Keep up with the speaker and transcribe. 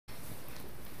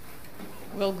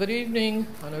Well, good evening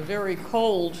on a very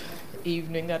cold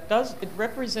evening. It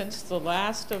represents the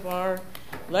last of our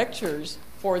lectures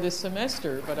for this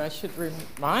semester, but I should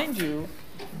remind you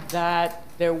that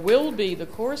the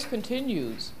course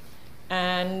continues,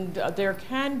 and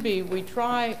we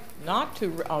try not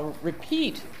to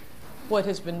repeat what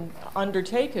has been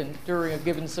undertaken during a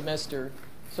given semester.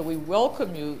 So we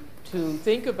welcome you to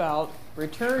think about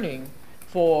returning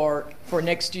for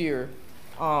next year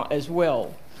as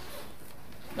well.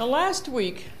 Now, last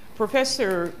week,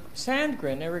 Professor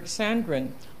Eric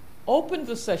Sandgren, opened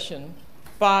the session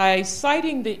by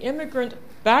citing the immigrant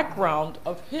background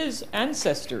of his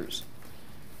ancestors.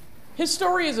 His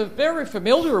story is a very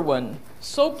familiar one.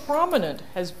 So prominent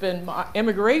has been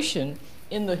immigration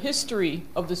in the history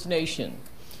of this nation.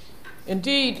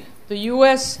 Indeed, the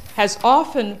U.S. has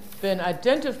often been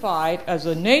identified as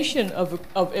a nation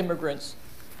of immigrants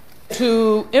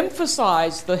to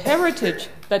emphasize the heritage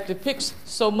that depicts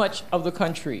so much of the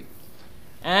country.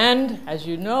 And as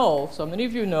you know, so many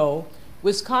of you know,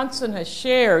 Wisconsin has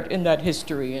shared in that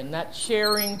history, and that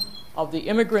sharing of the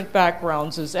immigrant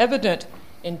backgrounds is evident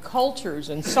in cultures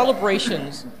and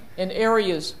celebrations in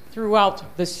areas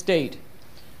throughout the state.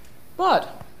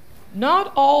 But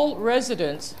not all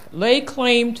residents lay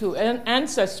claim to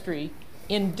ancestry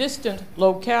in distant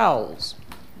locales.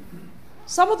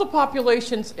 Some of the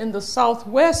populations in the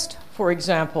Southwest, for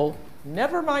example,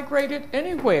 never migrated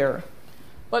anywhere,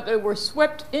 but they were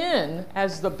swept in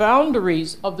as the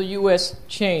boundaries of the U.S.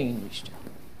 changed.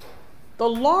 The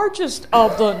largest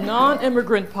of the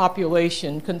non-immigrant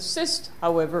population consists,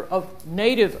 however, of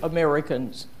Native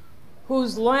Americans,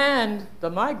 whose land the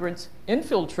migrants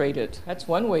infiltrated. That's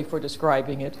one way for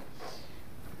describing it.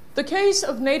 The case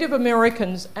of Native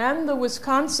Americans and the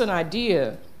Wisconsin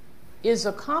idea is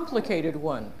a complicated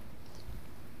one.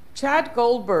 Chad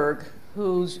Goldberg,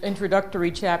 whose introductory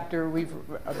chapter we've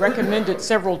recommended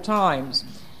several times,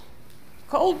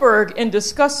 Goldberg, in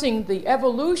discussing the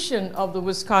evolution of the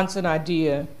Wisconsin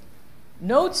idea,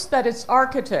 notes that its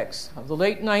architects of the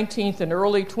late 19th and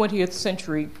early 20th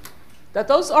century, that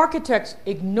those architects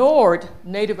ignored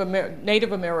Native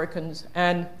Americans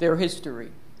and their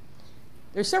history.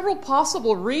 There are several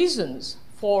possible reasons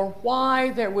for why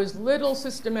there was little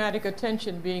systematic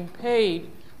attention being paid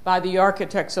by the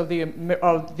architects of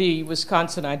the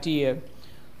Wisconsin idea.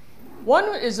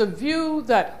 One is a view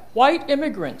that white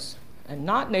immigrants, and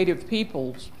not Native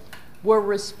peoples, were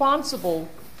responsible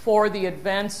for the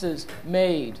advances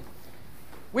made.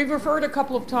 We've referred a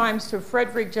couple of times to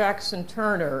Frederick Jackson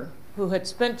Turner, who had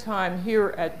spent time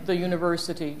here at the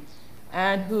university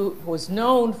and who was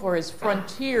known for his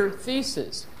frontier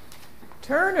thesis.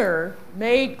 Turner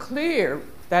made clear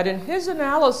that in his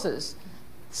analysis,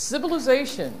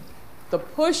 civilization, the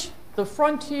push, the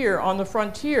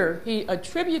frontier, he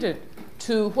attributed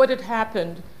to what had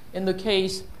happened in the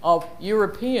case of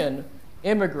European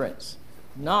immigrants,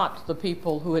 not the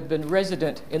people who had been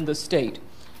resident in the state.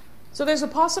 So there's a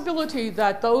possibility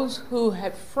that those who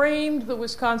had framed the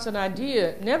Wisconsin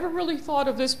idea never really thought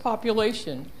of this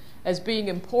population as being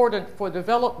important for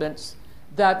developments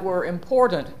that were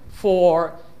important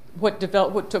for what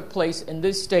took place in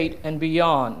this state and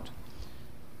beyond.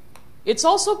 It's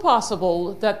also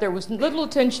possible that there was little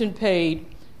attention paid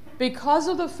because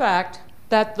of the fact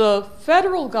that the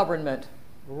federal government,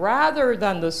 rather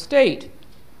than the state,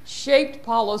 shaped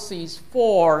policies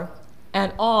for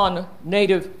and on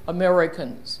Native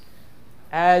Americans.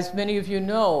 As many of you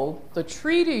know, the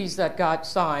treaties that got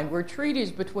signed were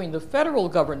treaties between the federal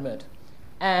government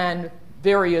and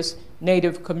various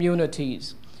Native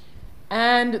communities.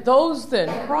 And those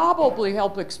then probably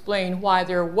help explain why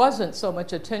there wasn't so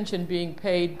much attention being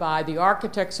paid by the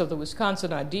architects of the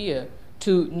Wisconsin idea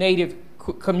to Native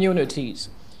communities.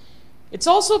 It's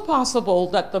also possible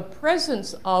that the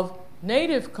presence of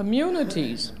Native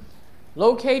communities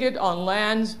located on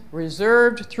lands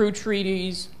reserved through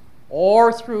treaties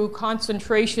or through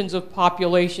concentrations of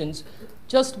populations,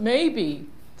 just maybe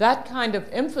that kind of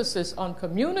emphasis on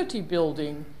community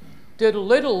building did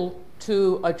little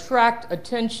to attract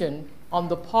attention on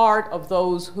the part of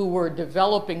those who were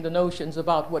developing the notions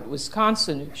about what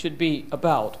Wisconsin should be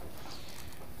about.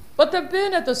 But there have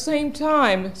been, at the same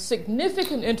time,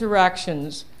 significant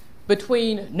interactions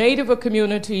between Native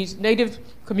communities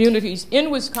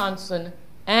in Wisconsin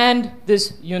and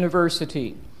this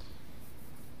university.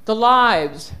 The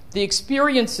lives, the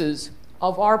experiences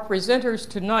of our presenters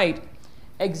tonight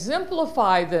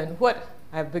exemplify then what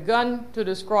I've begun to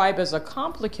describe as a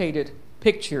complicated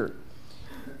picture.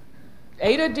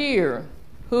 Ada Deer,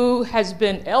 who has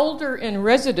been elder in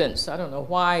residence, I don't know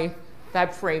why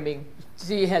that framing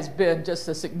she has been just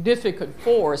a significant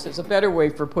force, is a better way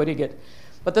for putting it.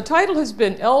 But the title has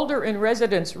been Elder in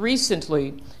Residence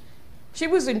recently. She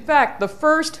was, in fact, the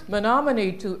first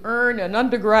Menominee to earn an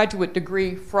undergraduate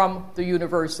degree from the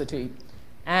university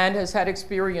and has had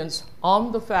experience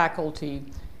on the faculty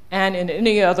and in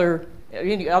any other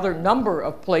number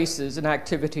of places and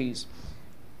activities.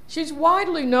 She's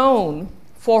widely known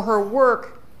for her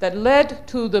work that led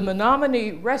to the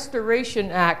Menominee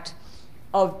Restoration Act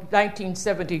of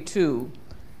 1972,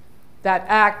 that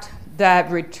act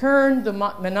that returned the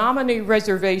Menominee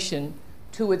Reservation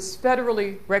to its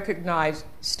federally recognized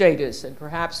status, and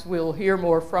perhaps we'll hear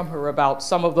more from her about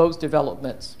some of those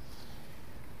developments.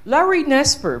 Larry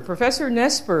Nesper, Professor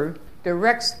Nesper,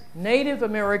 directs Native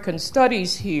American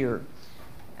Studies here,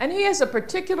 and he has a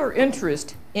particular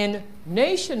interest in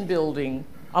nation building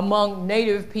among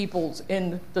Native peoples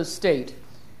in the state.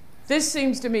 This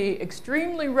seems to me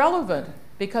extremely relevant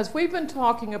because we've been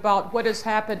talking about what has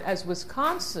happened as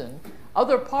Wisconsin.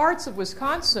 Other parts of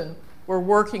Wisconsin were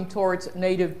working towards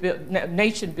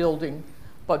nation building,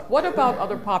 but what about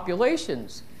other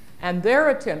populations and their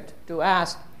attempt to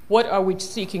ask, what are we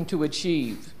seeking to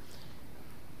achieve?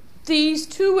 These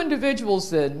two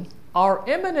individuals then are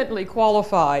eminently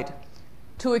qualified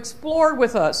to explore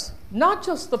with us not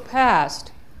just the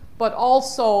past, but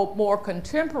also more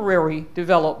contemporary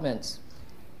developments.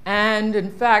 And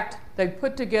in fact, they've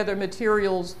put together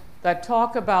materials that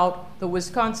talk about the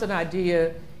Wisconsin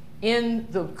idea in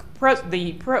the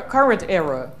current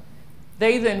era.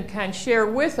 They then can share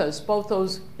with us both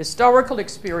those historical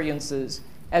experiences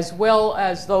as well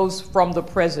as those from the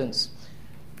present.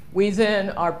 We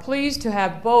then are pleased to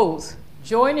have both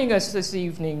joining us this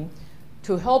evening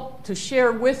to help to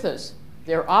share with us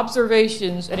their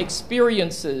observations and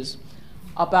experiences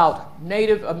about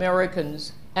Native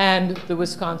Americans and the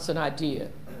Wisconsin idea.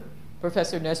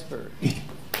 Professor Nesper.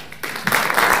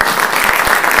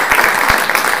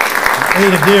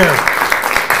 Ada, dear.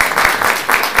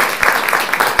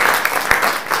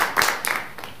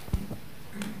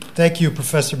 Thank you,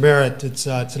 Professor Merritt. It's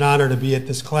an honor to be at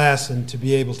this class and to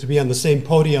be able to be on the same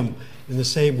podium in the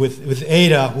same with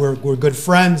Ada. We're good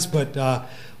friends, but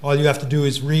all you have to do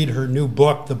is read her new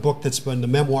book, the book that's been the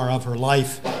memoir of her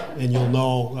life, and you'll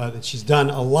know that she's done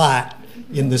a lot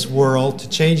in this world to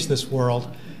change this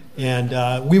world.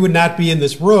 And we would not be in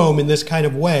this room in this kind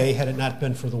of way had it not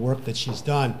been for the work that she's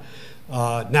done.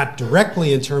 Not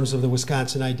directly in terms of the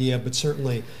Wisconsin idea, but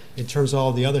certainly in terms of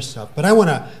all the other stuff. But I want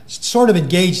to sort of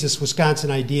engage this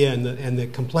Wisconsin idea and the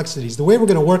complexities. The way we're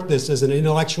going to work this as an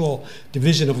intellectual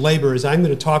division of labor is I'm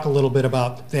going to talk a little bit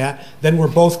about that. Then we're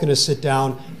both going to sit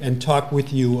down and talk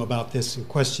with you about this in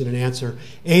question and answer.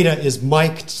 Ada is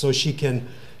mic'd, so she can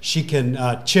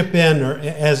chip in or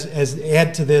as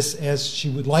add to this as she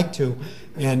would like to,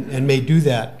 and may do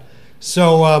that.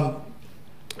 So.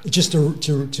 Just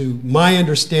to my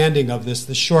understanding of this,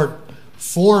 the short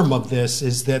form of this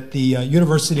is that the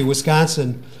University of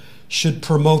Wisconsin should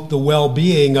promote the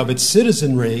well-being of its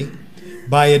citizenry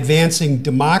by advancing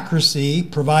democracy,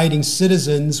 providing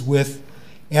citizens with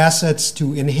assets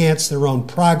to enhance their own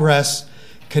progress,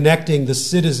 connecting the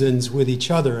citizens with each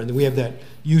other. And we have that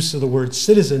use of the word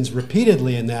citizens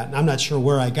repeatedly in that. And I'm not sure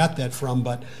where I got that from,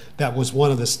 but that was one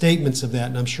of the statements of that,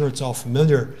 and I'm sure it's all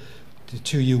familiar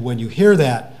to you when you hear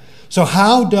that. So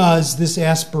how does this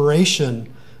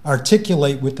aspiration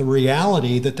articulate with the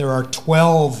reality that there are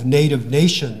 12 native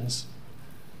nations,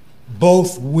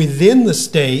 both within the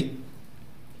state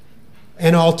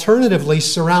and alternatively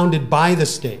surrounded by the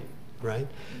state, right?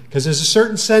 Because there's a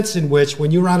certain sense in which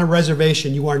when you're on a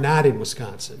reservation, you are not in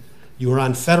Wisconsin. You are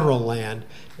on federal land,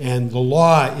 and the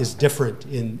law is different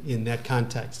in that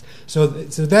context. So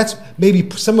that's maybe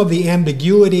some of the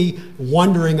ambiguity,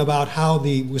 wondering about how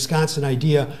the Wisconsin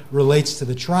idea relates to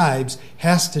the tribes,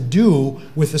 has to do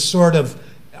with a sort of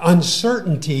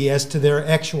uncertainty as to their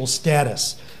actual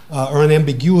status, or an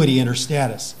ambiguity in their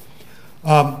status.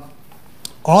 All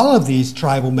of these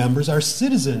tribal members are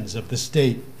citizens of the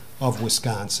state of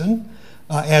Wisconsin.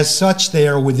 As such, they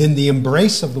are within the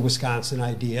embrace of the Wisconsin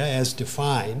idea as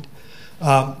defined.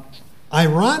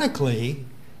 Ironically,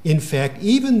 in fact,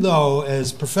 even though,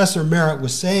 as Professor Merritt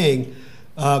was saying,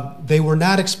 they were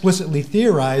not explicitly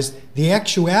theorized, the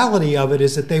actuality of it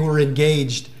is that they were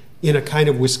engaged in a kind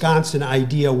of Wisconsin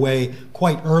idea way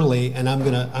quite early, and I'm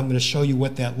gonna show you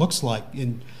what that looks like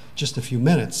in just a few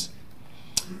minutes.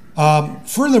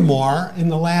 Furthermore, in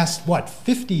the last,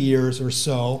 50 years or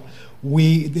so,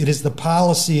 it is the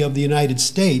policy of the United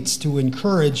States to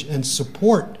encourage and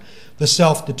support the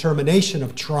self-determination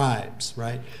of tribes,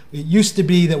 right? It used to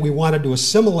be that we wanted to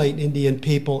assimilate Indian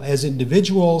people as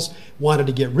individuals, wanted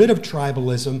to get rid of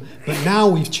tribalism, but now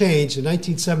we've changed. In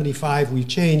 1975, we've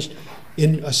changed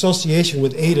in association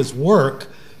with Ada's work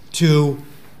to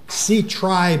see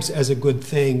tribes as a good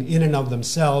thing in and of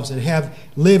themselves and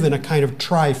live in a kind of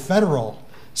tri-federal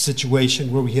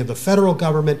situation where we have the federal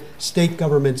government, state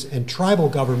governments, and tribal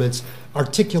governments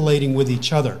articulating with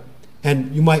each other.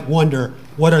 And you might wonder,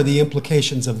 what are the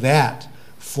implications of that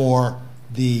for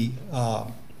the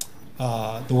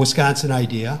Wisconsin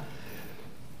idea?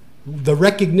 The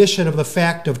recognition of the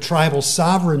fact of tribal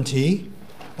sovereignty,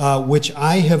 which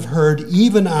I have heard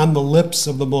even on the lips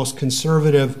of the most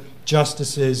conservative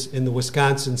justices in the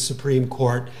Wisconsin Supreme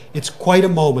Court. It's quite a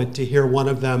moment to hear one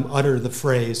of them utter the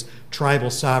phrase, tribal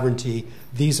sovereignty,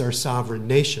 these are sovereign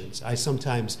nations. I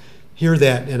sometimes hear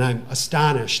that and I'm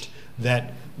astonished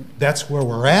that that's where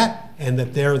we're at and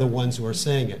that they're the ones who are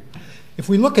saying it. If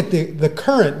we look at the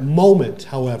current moment,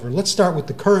 however, let's start with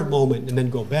the current moment and then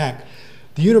go back.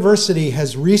 The university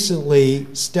has recently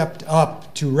stepped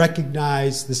up to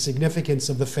recognize the significance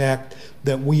of the fact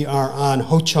that we are on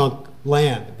Ho-Chunk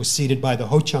land. It was ceded by the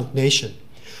Ho-Chunk Nation.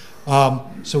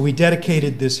 So we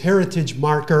dedicated this heritage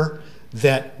marker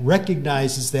that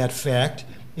recognizes that fact,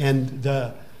 and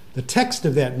the text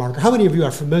of that marker. How many of you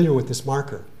are familiar with this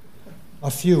marker? A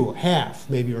few, half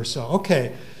maybe or so.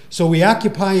 Okay, so we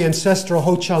occupy ancestral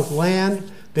Ho-Chunk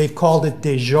land. They've called it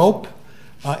Dejope.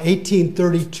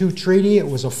 1832 treaty, it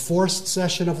was a forced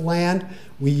cession of land.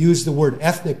 We use the word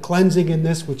ethnic cleansing in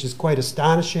this, which is quite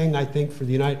astonishing, I think, for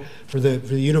the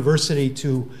university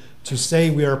to say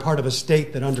we are a part of a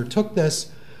state that undertook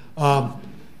this. The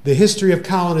history of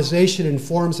colonization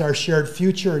informs our shared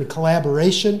future and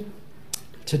collaboration.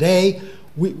 Today,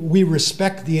 we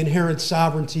respect the inherent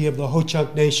sovereignty of the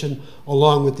Ho-Chunk Nation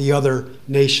along with the other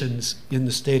nations in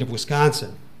the state of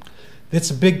Wisconsin. It's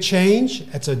a big change.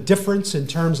 It's a difference in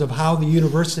terms of how the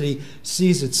university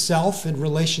sees itself in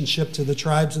relationship to the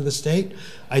tribes of the state.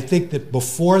 I think that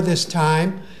before this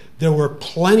time, there were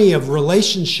plenty of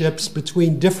relationships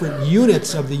between different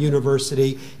units of the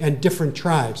university and different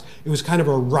tribes. It was kind of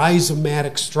a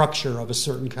rhizomatic structure of a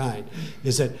certain kind.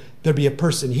 Is that there'd be a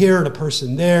person here and a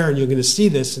person there, and you're going to see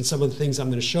this in some of the things I'm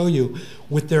going to show you,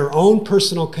 with their own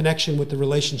personal connection with the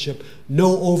relationship,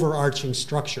 no overarching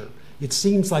structure. It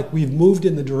seems like we've moved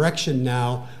in the direction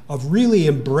now of really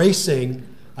embracing,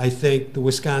 I think, the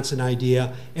Wisconsin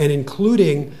idea and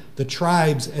including the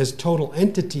tribes as total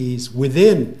entities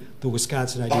within the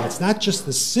Wisconsin idea. It's not just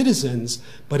the citizens,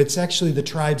 but it's actually the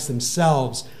tribes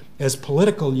themselves as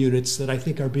political units that I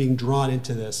think are being drawn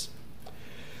into this.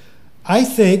 I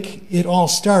think it all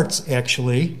starts,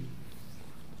 actually,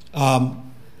 about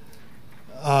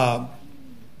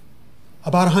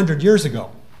 100 years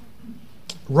ago.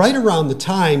 Right around the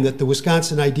time that the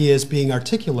Wisconsin idea is being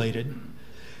articulated,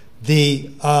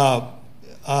 the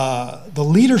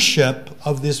leadership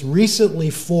of this recently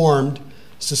formed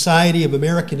Society of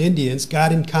American Indians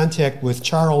got in contact with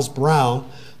Charles Brown,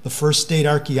 the first state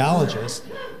archaeologist,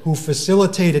 who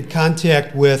facilitated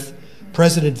contact with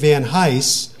President Van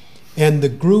Hise, and the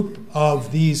group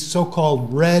of these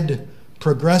so-called red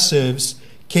progressives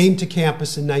came to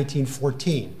campus in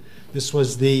 1914. This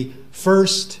was the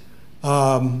first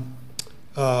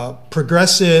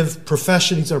progressive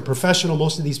professions, or professional.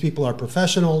 Most of these people are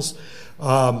professionals.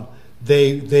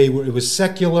 It was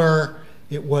secular.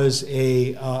 It was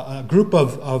a group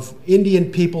of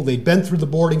Indian people. They'd been through the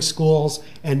boarding schools,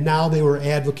 and now they were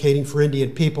advocating for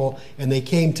Indian people, and they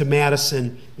came to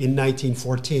Madison in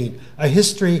 1914. A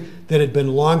history that had been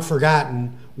long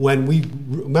forgotten. When we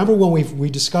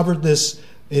discovered this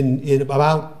in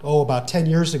about 10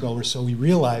 years ago or so, we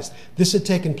realized this had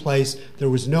taken place. There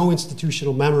was no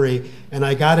institutional memory, and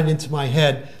I got it into my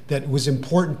head that it was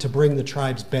important to bring the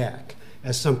tribes back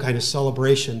as some kind of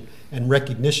celebration and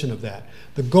recognition of that.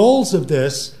 The goals of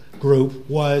this group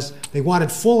was they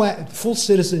wanted full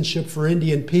citizenship for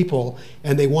Indian people,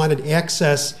 and they wanted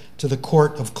access to the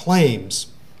Court of Claims.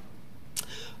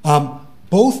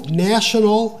 Both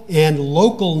national and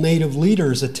local Native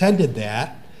leaders attended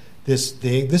this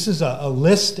thing. This is a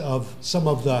list of some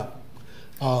of the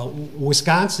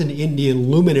Wisconsin Indian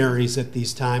luminaries at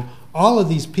this time. All of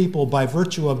these people, by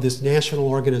virtue of this national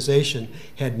organization,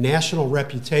 had national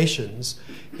reputations,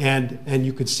 and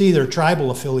you could see their tribal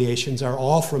affiliations are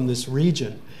all from this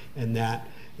region, and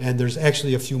there's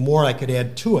actually a few more I could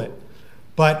add to it.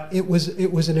 But it was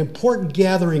an important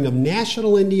gathering of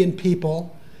national Indian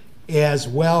people, as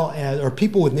well as, or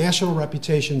people with national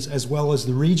reputations, as well as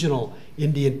the regional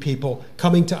Indian people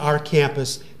coming to our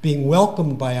campus, being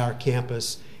welcomed by our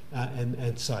campus,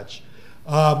 and such.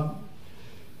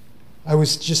 I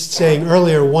was just saying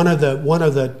earlier, one of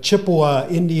the Chippewa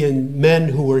Indian men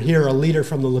who were here, a leader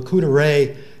from the Lakota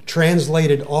Ray,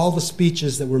 translated all the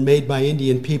speeches that were made by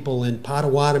Indian people in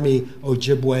Potawatomi,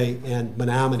 Ojibwe, and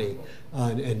Menominee.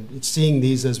 And seeing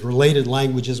these as related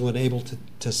languages when able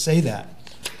to say that,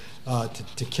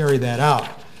 to carry that out.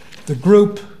 The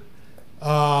group,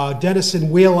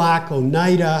 Denison Wheelock,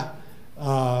 Oneida,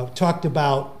 talked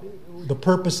about the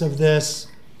purpose of this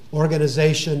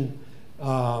organization.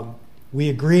 We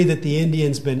agree that the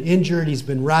Indian's been injured, he's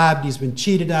been robbed, he's been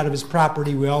cheated out of his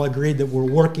property. We all agreed that we're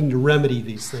working to remedy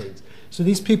these things. So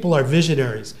these people are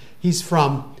visionaries. He's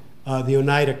from the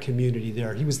Oneida community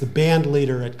there. He was the band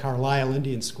leader at Carlisle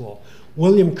Indian School.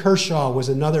 William Kershaw was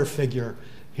another figure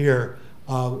here,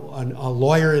 a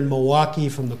lawyer in Milwaukee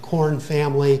from the Corn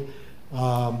family,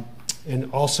 and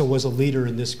also was a leader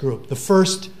in this group. The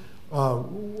first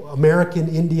American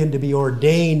Indian to be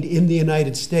ordained in the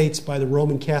United States by the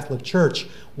Roman Catholic Church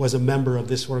was a member of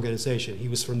this organization. He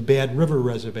was from Bad River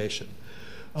Reservation.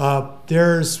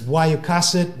 There's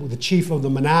Wayukasit, the chief of the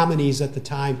Menominees at the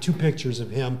time, two pictures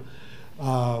of him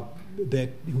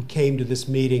who came to this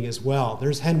meeting as well.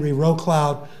 There's Henry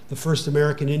Rocloud, the first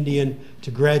American Indian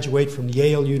to graduate from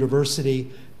Yale University,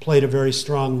 played a very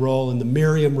strong role in the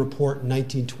Merriam Report in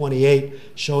 1928,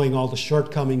 showing all the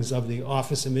shortcomings of the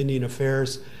Office of Indian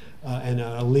Affairs, and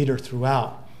a leader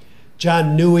throughout.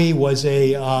 John Newey was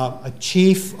a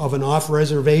chief of an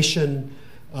off-reservation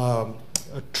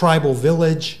tribal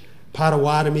village,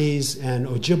 Potawatomis and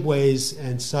Ojibways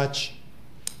and such,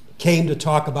 came to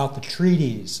talk about the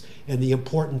treaties and the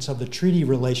importance of the treaty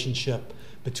relationship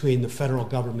between the federal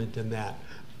government and that.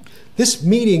 This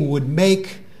meeting would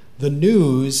make the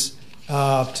news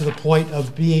to the point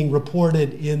of being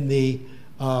reported in the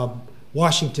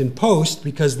Washington Post,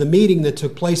 because the meeting that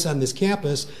took place on this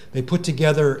campus, they put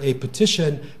together a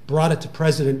petition, brought it to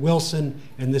President Wilson,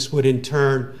 and this would in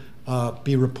turn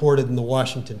be reported in the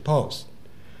Washington Post.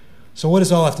 So what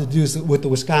does all have to do with the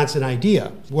Wisconsin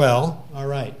idea? Well, all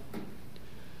right.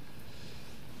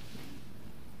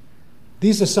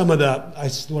 These are some of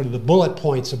the bullet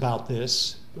points about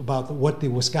this, about what the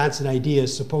Wisconsin idea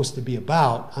is supposed to be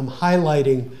about. I'm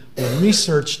highlighting the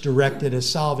research directed at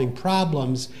solving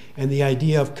problems and the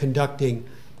idea of conducting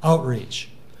outreach.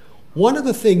 One of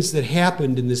the things that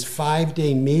happened in this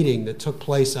 5-day meeting that took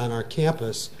place on our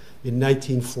campus in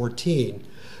 1914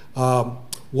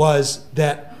 was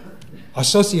that a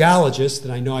sociologist,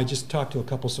 and I know I just talked to a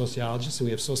couple sociologists, and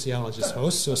we have sociologist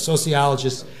hosts, so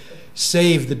sociologists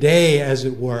saved the day, as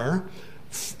it were.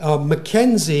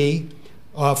 Mackenzie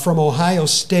from Ohio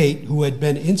State, who had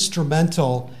been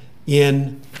instrumental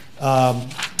in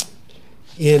the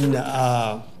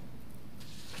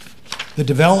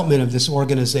development of this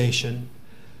organization,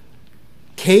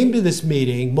 came to this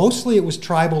meeting. Mostly it was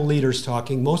tribal leaders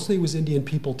talking, mostly it was Indian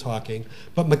people talking,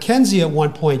 but Mackenzie at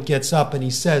one point gets up and he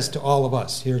says to all of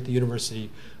us here at the University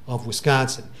of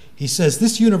Wisconsin, he says,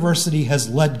 "This university has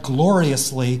led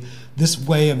gloriously this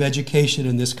way of education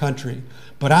in this country,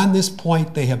 but on this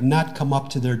point they have not come up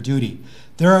to their duty.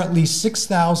 There are at least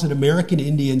 6,000 American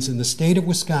Indians in the state of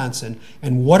Wisconsin,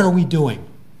 and what are we doing?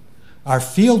 Our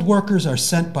field workers are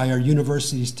sent by our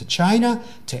universities to China,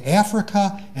 to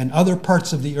Africa, and other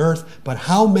parts of the earth, but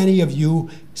how many of you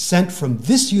sent from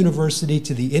this university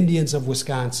to the Indians of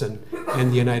Wisconsin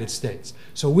and the United States?"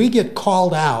 So we get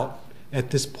called out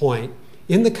at this point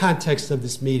in the context of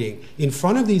this meeting, in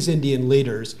front of these Indian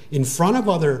leaders, in front of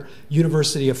other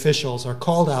university officials, are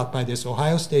called out by this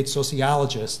Ohio State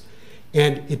sociologist,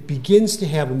 and it begins to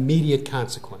have immediate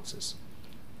consequences.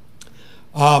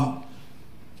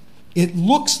 It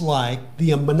looks like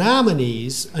the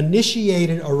Menominees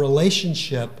initiated a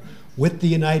relationship with the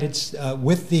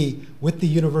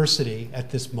university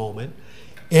at this moment,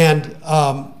 and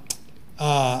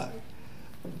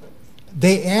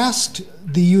they asked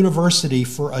the university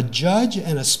for a judge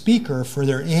and a speaker for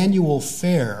their annual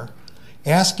fair,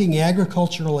 asking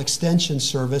Agricultural Extension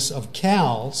Service of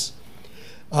CALS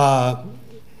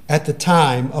at the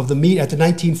time of the at the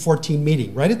 1914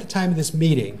 meeting, right at the time of this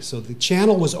meeting. So the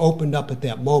channel was opened up at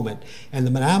that moment, and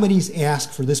the Menominees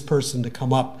asked for this person to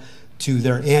come up to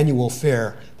their annual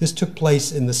fair. This took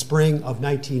place in the spring of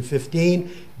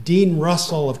 1915. Dean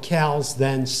Russell of CALS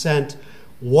then sent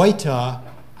Wojta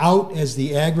out as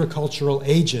the agricultural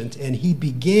agent, and he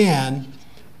began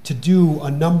to do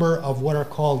a number of what are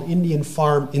called Indian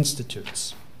Farm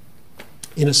Institutes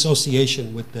in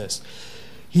association with this.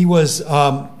 He was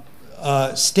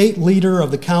state leader of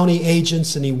the county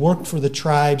agents, and he worked for the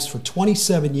tribes for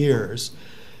 27 years.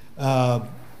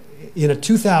 In a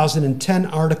 2010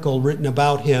 article written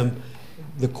about him,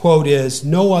 the quote is,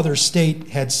 "No other state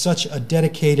had such a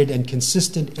dedicated and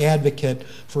consistent advocate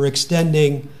for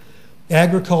extending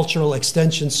agricultural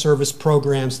extension service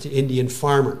programs to Indian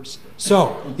farmers."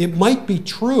 So it might be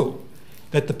true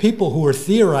that the people who were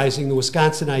theorizing the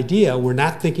Wisconsin idea were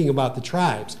not thinking about the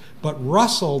tribes, but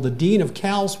Russell, the dean of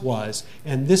Cal's, was,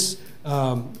 and this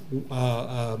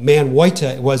man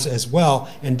White was as well,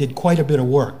 and did quite a bit of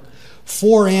work.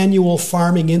 4 annual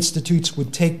farming institutes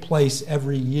would take place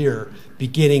every year,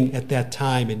 beginning at that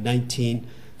time in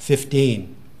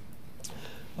 1915.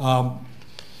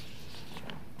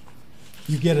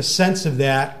 You get a sense of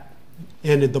that,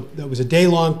 and it was a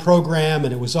day-long program,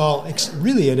 and it was all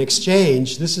really an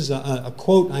exchange. This is a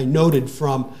quote I noted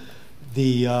from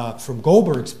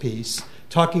Goldberg's piece,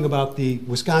 talking about the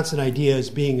Wisconsin idea as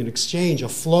being an exchange, a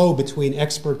flow between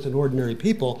experts and ordinary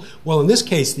people. Well, in this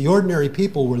case, the ordinary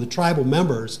people were the tribal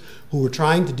members who were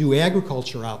trying to do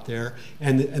agriculture out there,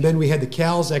 and then we had the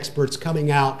CALS experts coming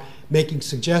out making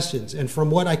suggestions. And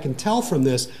from what I can tell from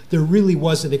this, there really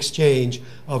was an exchange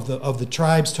of the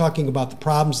tribes talking about the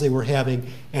problems they were having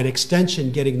and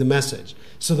Extension getting the message.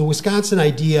 So the Wisconsin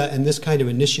idea and this kind of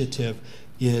initiative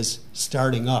is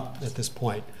starting up at this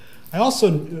point. I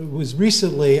also was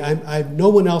recently, no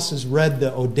one else has read the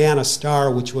Odana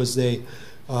Star, which was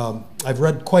I've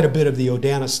read quite a bit of the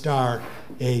Odana Star,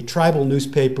 a tribal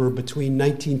newspaper between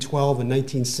 1912 and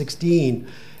 1916,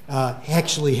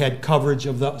 actually had coverage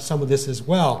of some of this as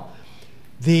well.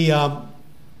 The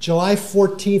July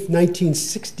 14th,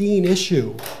 1916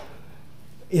 issue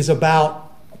is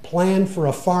about a plan for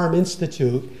a farm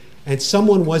institute. And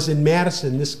someone was in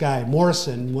Madison, this guy,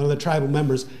 Morrison, one of the tribal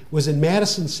members, was in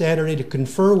Madison Saturday to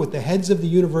confer with the heads of the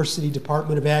University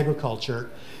Department of Agriculture.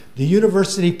 The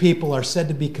university people are said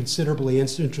to be considerably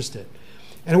interested.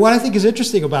 And what I think is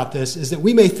interesting about this is that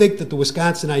we may think that the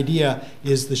Wisconsin idea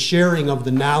is the sharing of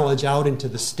the knowledge out into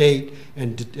the state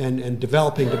and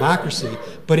developing democracy.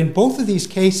 But in both of these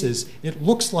cases, it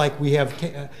looks like we have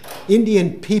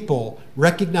Indian people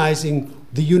recognizing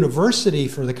the university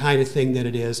for the kind of thing that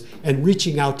it is and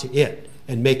reaching out to it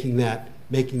and making that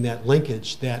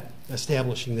linkage,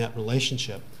 establishing that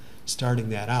relationship, starting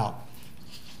that out.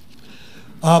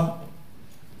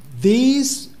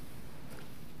 These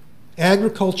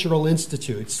agricultural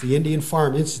institutes, the Indian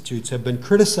Farm Institutes, have been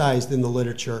criticized in the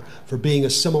literature for being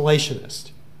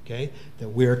assimilationist, okay? That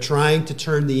we're trying to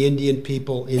turn the Indian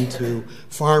people into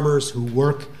farmers who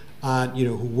work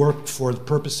who work for the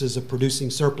purposes of producing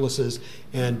surpluses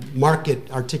and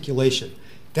market articulation.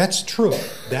 That's true.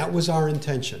 That was our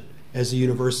intention as a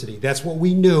university. That's what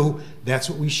we knew. That's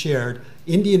what we shared.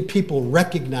 Indian people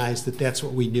recognized that that's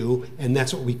what we knew and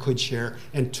that's what we could share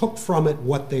and took from it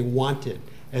what they wanted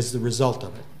as the result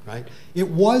of it, right? It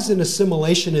was an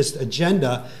assimilationist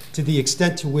agenda to the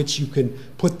extent to which you can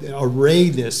array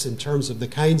this in terms of the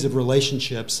kinds of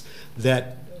relationships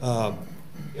that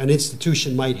an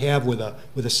institution might have with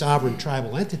a sovereign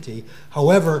tribal entity.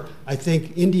 However, I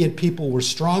think Indian people were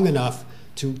strong enough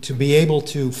to be able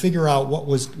to figure out what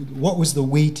was the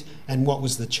wheat and what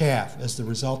was the chaff as the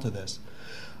result of this.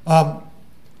 The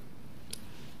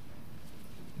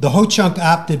Ho-Chunk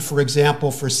opted, for example,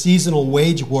 for seasonal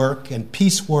wage work and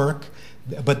piecework,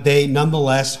 but they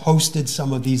nonetheless hosted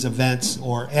some of these events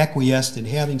or acquiesced in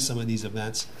having some of these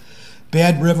events.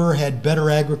 Bad River had better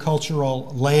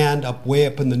agricultural land way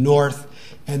up in the north,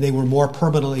 and they were more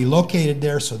permanently located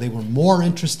there, so they were more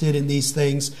interested in these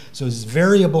things. So there's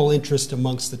variable interest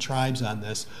amongst the tribes on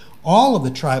this. All of the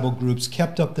tribal groups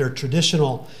kept up their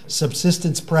traditional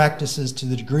subsistence practices to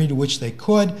the degree to which they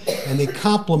could, and they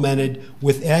complemented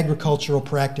with agricultural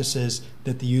practices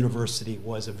that the university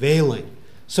was availing.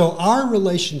 So our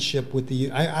relationship with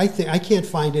I can't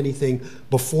find anything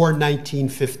before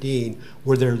 1915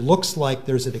 where there looks like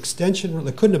there's an extension.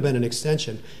 There couldn't have been an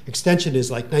extension. Extension is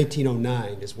like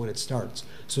 1909 is when it starts.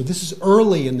 So this is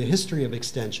early in the history of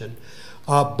extension.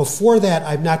 Before that,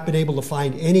 I've not been able to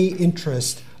find any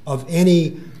interest of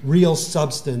any real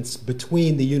substance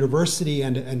between the university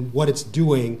and what it's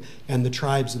doing and the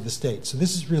tribes of the state. So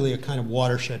this is really a kind of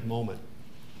watershed moment.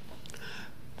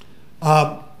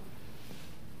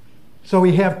 So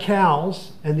we have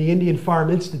CALS and the Indian Farm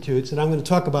Institutes, and I'm going to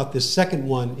talk about this second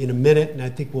one in a minute, and I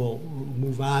think we'll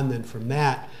move on then from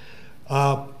that.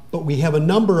 But we have a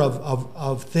number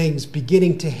of things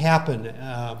beginning to happen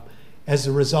as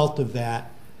a result of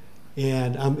that.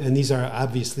 And these are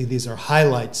obviously, these are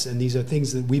highlights, and these are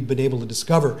things that we've been able to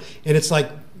discover. And it's like,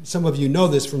 some of you know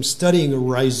this from studying a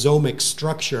rhizomic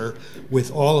structure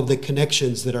with all of the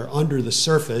connections that are under the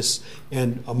surface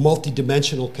and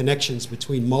multidimensional connections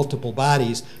between multiple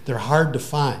bodies. They're hard to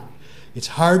find. It's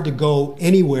hard to go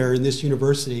anywhere in this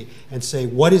university and say,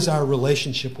 what is our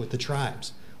relationship with the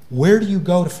tribes? Where do you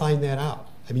go to find that out?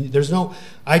 I mean, there's no,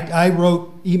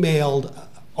 emailed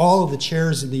all of the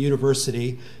chairs in the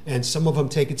university, and some of them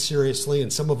take it seriously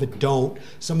and some of it don't.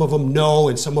 Some of them know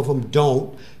and some of them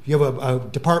don't. If you have a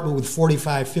department with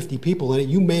 45, 50 people in it,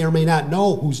 you may or may not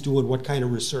know who's doing what kind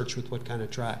of research with what kind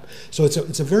of tribe. So it's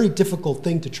a very difficult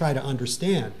thing to try to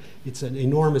understand. It's an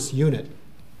enormous unit,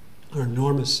 or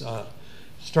enormous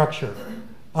structure.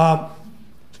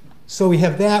 So we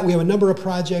have that. We have a number of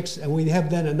projects, and we have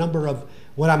then a number of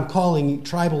what I'm calling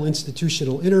tribal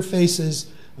institutional interfaces,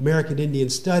 American Indian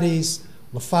Studies,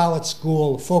 La Follette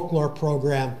School, the Folklore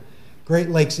Program, Great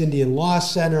Lakes Indian Law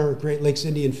Center, Great Lakes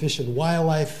Indian Fish and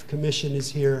Wildlife Commission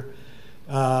is here,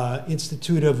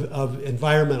 Institute of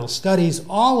Environmental Studies.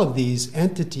 All of these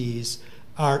entities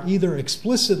are either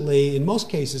explicitly, in most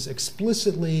cases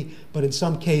explicitly, but in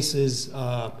some cases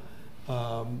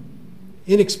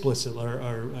inexplicitly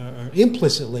or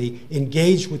implicitly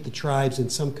engaged with the tribes in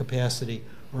some capacity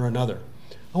or another.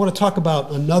 I want to talk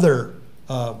about another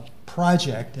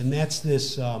project, and that's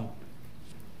this a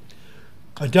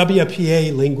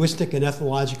WPA Linguistic and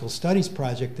Ethnological Studies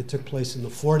project that took place in the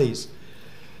 40s.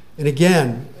 And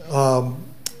again,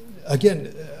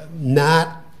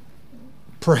 not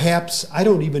perhaps, I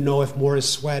don't even know if Morris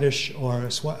Swedish or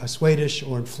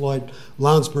Floyd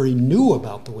Lounsbury knew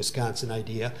about the Wisconsin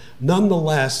idea.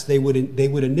 Nonetheless, they would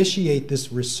initiate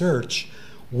this research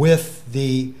with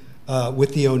the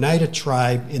Oneida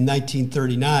tribe in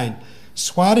 1939.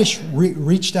 Swadesh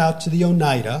reached out to the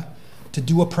Oneida to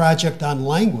do a project on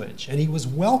language, and he was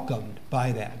welcomed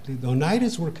by that. The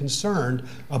Oneidas were concerned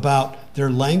about their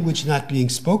language not being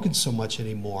spoken so much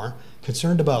anymore,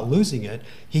 concerned about losing it.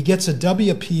 He gets a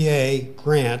WPA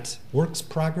grant, Works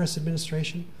Progress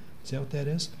Administration, is that what that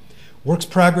is? Works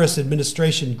Progress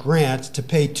Administration grant to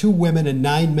pay 2 women and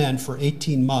 9 men for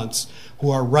 18 months who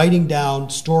are writing down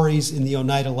stories in the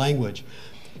Oneida language.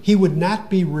 He would not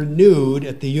be renewed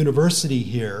at the university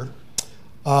here,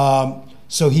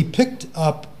 so he picked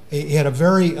up, he had a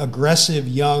very aggressive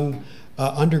young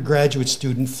undergraduate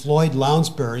student, Floyd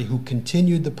Lounsbury, who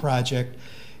continued the project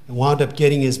and wound up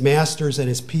getting his master's and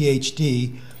his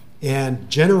PhD and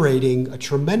generating a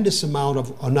tremendous amount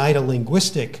of Oneida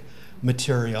linguistic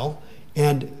material.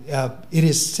 And it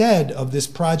is said of this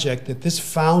project that this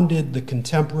founded the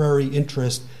contemporary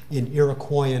interest in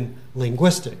Iroquoian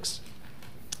linguistics.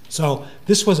 So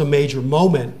this was a major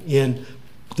moment in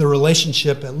the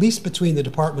relationship, at least between the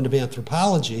Department of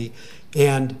Anthropology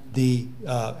and the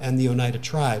Oneida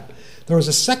tribe. There was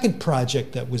a second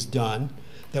project that was done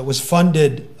that was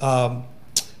funded. It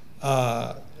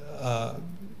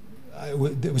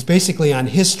was basically on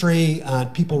history,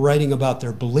 on people writing about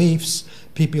their beliefs,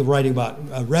 people writing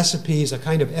about recipes, a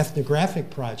kind of ethnographic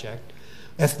project,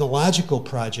 ethnological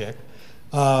project.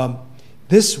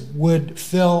 This would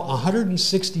fill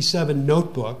 167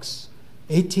 notebooks,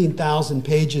 18,000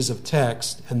 pages of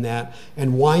text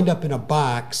and wind up in a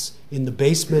box in the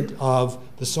basement of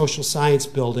the social science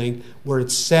building where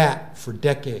it sat for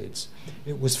decades.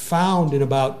 It was found in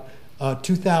about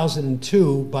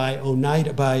 2002 by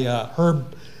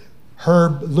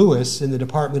Herb Lewis in the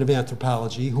Department of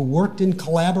Anthropology, who worked in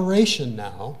collaboration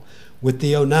now with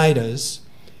the Oneidas,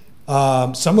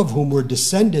 some of whom were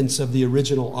descendants of the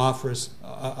original authors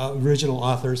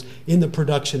in the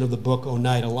production of the book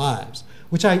Oneida Lives,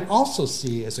 which I also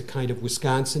see as a kind of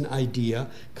Wisconsin idea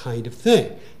kind of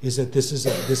thing, is that this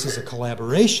is a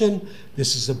collaboration.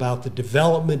 This is about the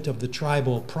development of the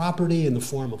tribal property in the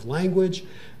form of language,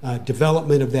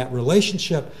 development of that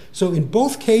relationship. So in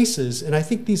both cases, and I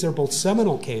think these are both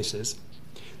seminal cases,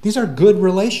 these are good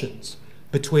relations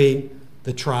between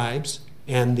the tribes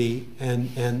and the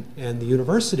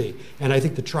university. And I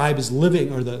think the tribe is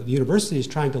living, or the university is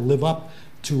trying to live up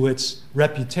to its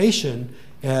reputation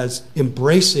as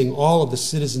embracing all of the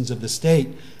citizens of the state,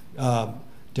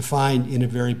 defined in a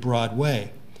very broad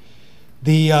way.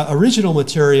 The original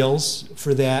materials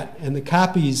for that and the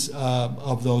copies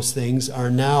of those things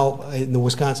are now in the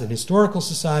Wisconsin Historical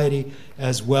Society,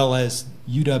 as well as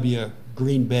UW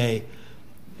Green Bay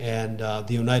and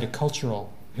the Oneida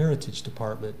Cultural Heritage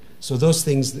Department. So those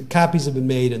things, the copies have been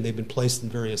made and they've been placed in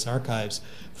various archives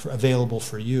available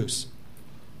for use.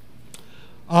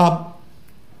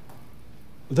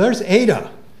 There's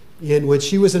Ada, in which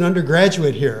she was an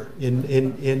undergraduate here in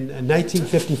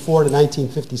 1954 to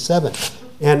 1957.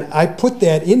 And I put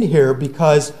that in here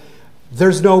because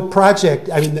there's no project.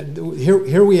 I mean,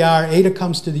 here we are. Ada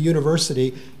comes to the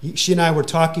university. She and I were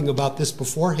talking about this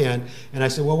beforehand. And I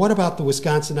said, well, what about the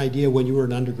Wisconsin idea when you were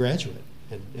an undergraduate?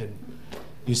 And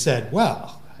you said,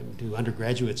 well, do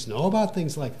undergraduates know about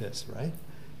things like this, right?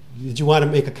 Did you want to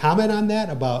make a comment on that,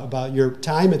 about your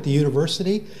time at the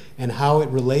university and how it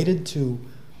related to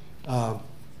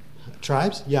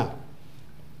tribes? Yeah.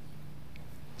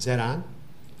 Is that on?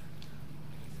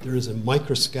 There is a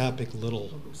microscopic little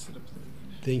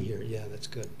thing here. Yeah, that's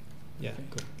good. Yeah,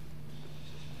 good.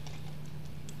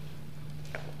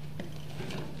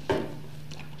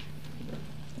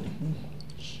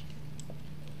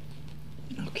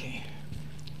 Okay.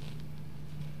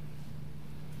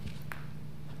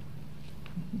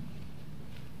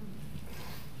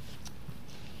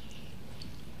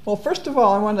 Well, first of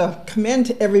all, I want to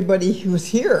commend everybody who's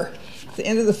here. It's the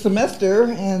end of the semester,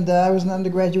 and I was an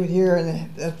undergraduate here, and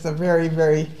it's a very,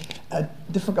 very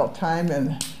difficult time,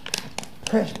 and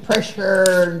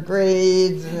pressure, and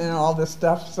grades, and all this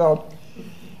stuff. So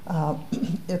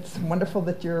it's wonderful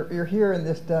that you're here in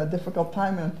this difficult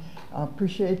time, and I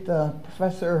appreciate the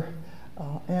professor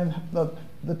and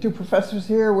the two professors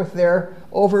here with their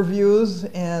overviews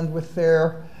and with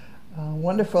their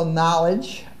wonderful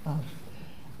knowledge.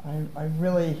 I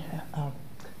really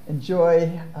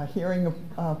enjoy hearing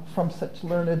from such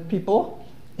learned people.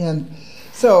 And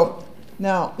so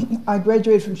now I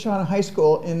graduated from Shawnee High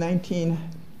School in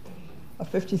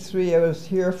 1953. I was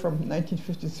here from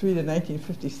 1953 to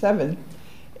 1957.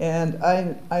 And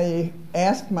I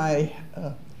asked my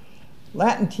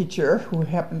Latin teacher, who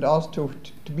happened also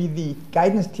to be the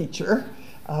guidance teacher,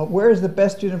 where is the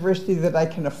best university that I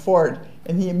can afford?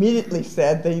 And he immediately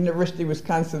said the University of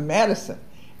Wisconsin-Madison.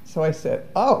 So I said,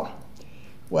 oh,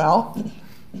 well,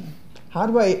 how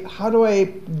do I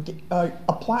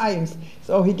apply? And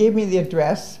so he gave me the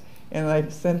address, and I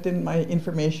sent in my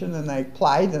information, and I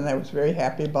applied, and I was very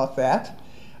happy about that.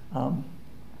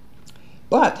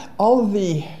 But all of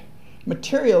the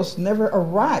materials never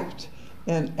arrived.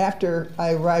 And after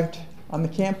I arrived on the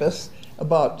campus,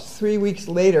 about 3 weeks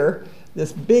later,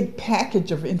 this big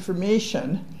package of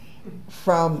information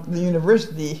from the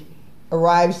university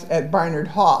arrives at Barnard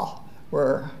Hall,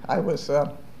 where I was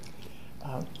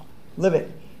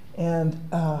living. And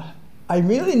I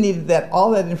really needed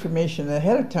all that information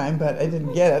ahead of time, but I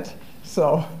didn't get it.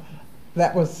 So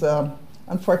that was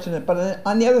unfortunate. But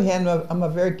on the other hand, I'm a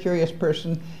very curious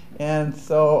person, and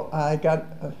so I got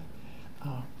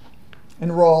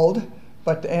enrolled.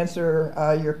 But to answer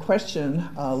your question,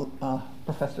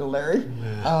 Professor Larry,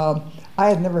 I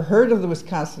had never heard of the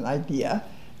Wisconsin idea,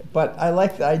 but I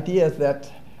liked the idea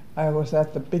that I was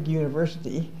at the big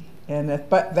university, and at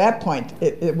that point,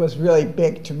 it was really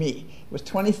big to me. It was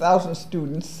 20,000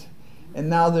 students, and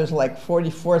now there's like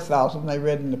 44,000, I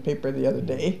read in the paper the other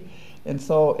day, and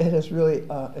so it has really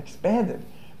expanded.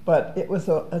 But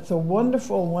it's a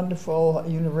wonderful, wonderful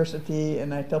university,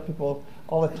 and I tell people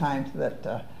all the time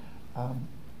that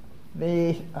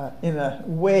they, in a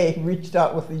way, reached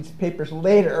out with these papers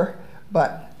later,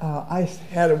 but I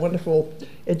had a wonderful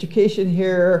education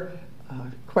here,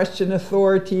 question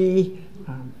authority,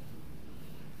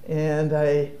 and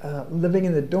living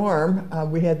in the dorm,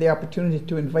 we had the opportunity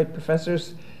to invite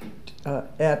professors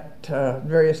at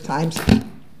various times.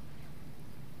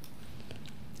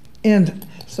 And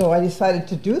so I decided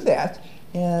to do that,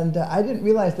 and I didn't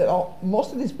realize that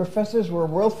most of these professors were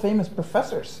world famous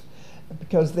professors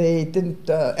because they didn't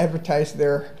advertise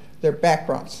their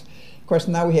backgrounds. Of course,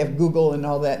 now we have Google and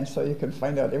all that, and so you can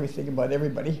find out everything about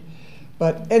everybody.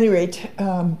 But at any rate,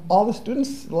 all the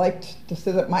students liked to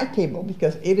sit at my table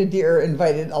because Ada Deer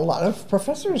invited a lot of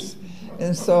professors.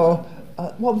 And so,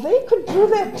 well, they could do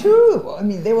that too. I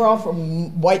mean, they were all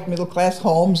from white middle-class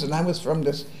homes, and I was from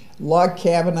this log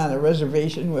cabin on a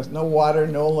reservation with no water,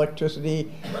 no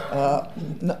electricity,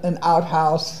 an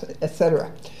outhouse, etc.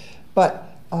 But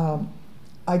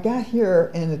I got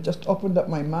here, and it just opened up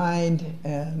my mind,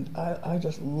 and I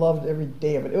just loved every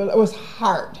day of it. It was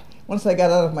hard. Once I got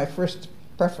out of my first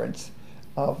preference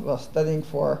of studying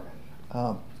for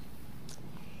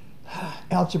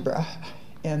algebra,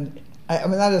 and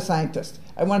I'm not a scientist.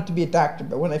 I wanted to be a doctor,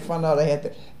 but when I found out I had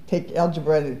to take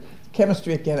algebra and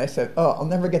chemistry again, I said, oh, I'll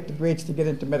never get the grades to get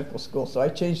into medical school. So I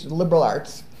changed to liberal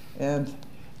arts, and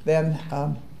then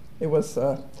it was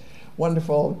a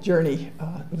wonderful journey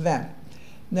then.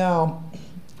 Now,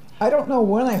 I don't know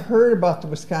when I heard about the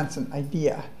Wisconsin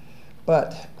idea,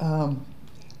 but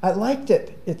I liked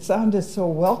it. It sounded so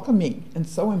welcoming and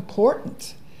so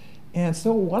important and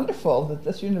so wonderful that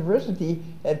this university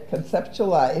had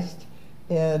conceptualized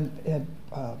and had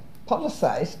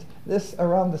publicized this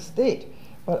around the state.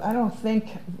 But I don't think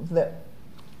that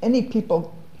any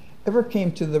people ever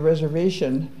came to the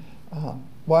reservation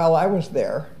while I was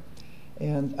there.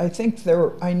 And I think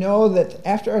I know that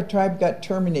after our tribe got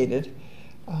terminated,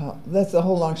 That's a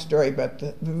whole long story, but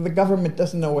the government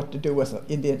doesn't know what to do with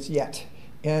Indians yet.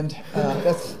 And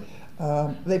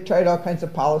they've tried all kinds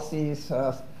of policies.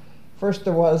 First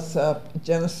there was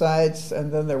genocides,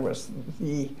 and then there was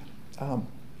the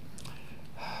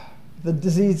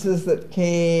diseases that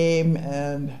came,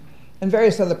 and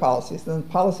various other policies. And the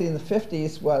policy in the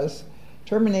 50s was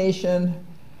termination,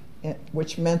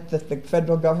 which meant that the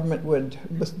federal government would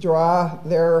withdraw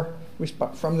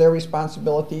from their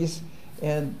responsibilities,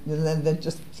 and then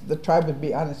just the tribe would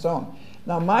be on its own.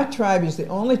 Now, my tribe is the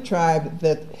only tribe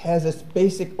that has its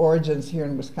basic origins here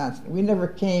in Wisconsin. We never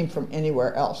came from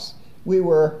anywhere else. We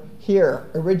were here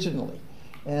originally.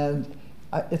 And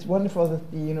it's wonderful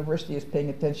that the university is paying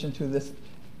attention to this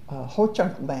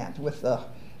Ho-Chunk land with the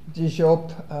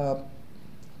Dijope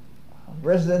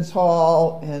residence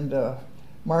hall and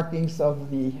markings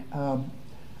of the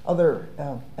other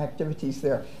activities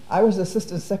there. I was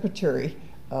assistant secretary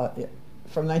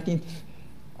from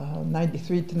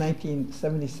 1993 to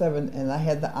 1977, and I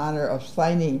had the honor of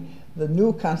signing the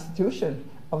new constitution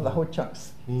of the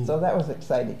Ho-Chunks. So that was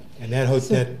exciting. And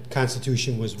that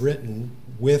constitution was written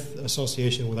with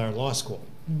association with our law school.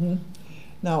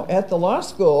 Now, at the law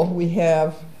school, we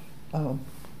have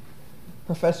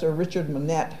Professor Richard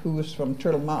Manette, who is from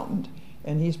Turtle Mountain,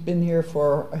 and he's been here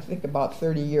for, I think, about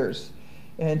 30 years.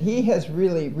 And he has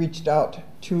really reached out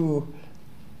to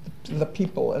the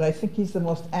people, and I think he's the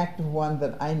most active one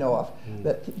that I know of.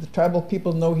 That the tribal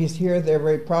people know he's here. They're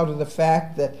very proud of the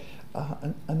fact that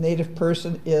a Native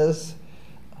person is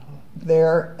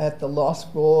there at the law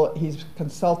school. He's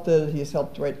consulted, he's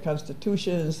helped write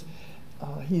constitutions.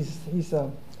 He's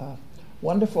a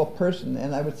wonderful person,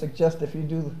 and I would suggest if you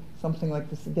do something like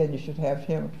this again, you should have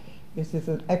him, because he's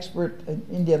an expert in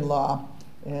Indian law,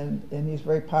 and he's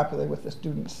very popular with the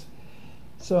students.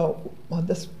 So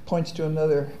this points to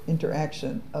another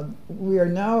interaction. We are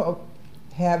now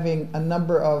having a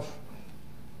number of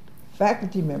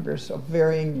faculty members of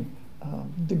varying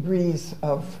degrees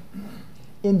of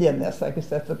Indianness. I guess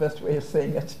that's the best way of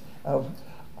saying it.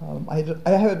 I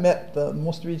haven't met the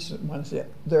most recent ones yet.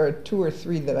 There are 2 or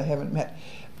 3 that I haven't met.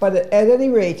 But at any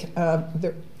rate,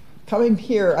 coming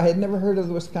here, I had never heard of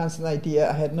the Wisconsin idea.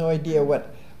 I had no idea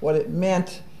what it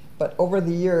meant. But over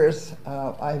the years,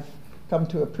 I've come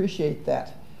to appreciate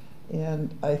that.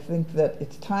 And I think that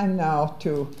it's time now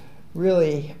to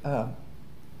really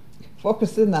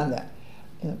focus in on that.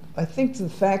 And I think the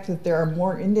fact that there are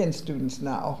more Indian students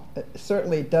now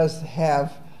certainly does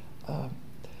have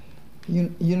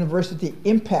university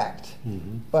impact,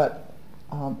 but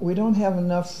we don't have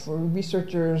enough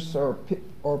researchers or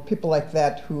people like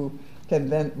that who can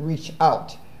then reach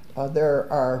out.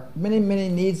 There are many, many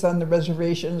needs on the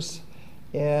reservations,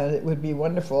 and it would be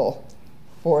wonderful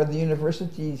for the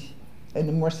university in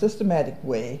a more systematic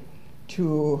way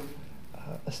to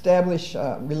establish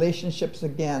relationships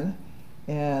again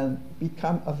and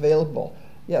become available.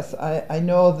 Yes, I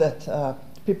know that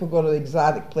people go to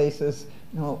exotic places.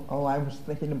 I was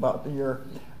thinking about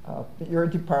your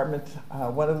department.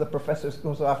 One of the professors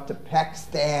goes off to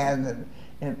Pakistan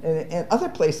and other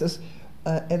places.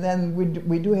 And then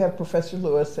we do have Professor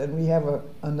Lewis, and we have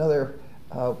another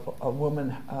a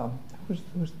woman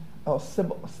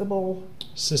Sybil.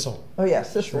 Sissel. Oh yeah,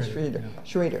 Sissel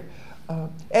Schrader. At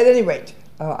any rate,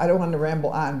 I don't want to ramble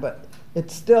on, but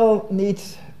it still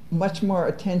needs much more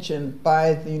attention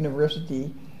by the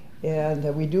university, and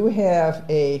we do have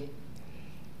in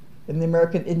the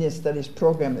American Indian Studies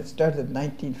program that started in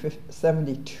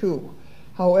 1972.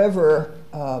 However,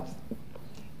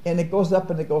 and it goes up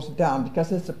and it goes down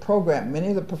because it's a program. Many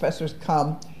of the professors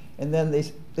come and then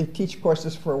they teach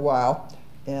courses for a while,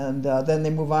 and then they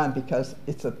move on because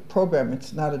it's a program,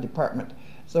 it's not a department.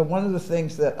 So one of the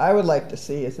things that I would like to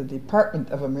see is a Department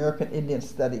of American Indian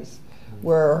Studies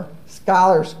where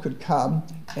scholars could come,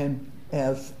 and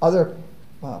as other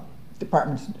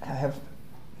departments have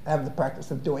the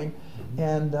practice of doing,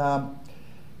 and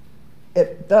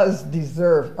it does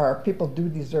deserve, our people do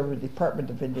deserve a Department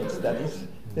of Indian Studies.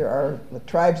 There are the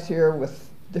tribes here with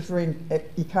differing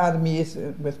economies,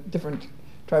 with different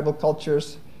tribal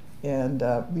cultures, and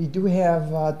we do have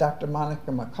Dr.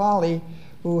 Monica McCauley,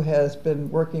 who has been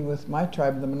working with my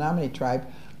tribe, the Menominee tribe,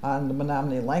 on the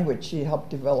Menominee language. She helped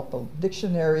develop a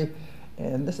dictionary,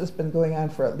 and this has been going on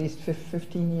for at least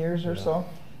 15 years or so,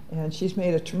 and she's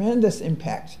made a tremendous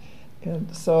impact.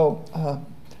 And so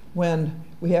when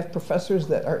we have professors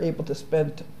that are able to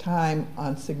spend time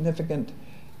on significant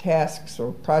tasks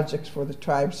or projects for the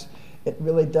tribes, it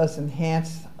really does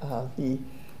enhance the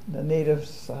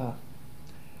natives'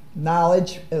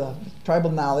 knowledge,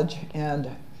 tribal knowledge, and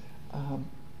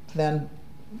then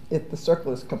the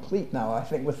circle is complete now. I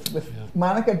think with Yeah.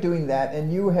 Monica doing that,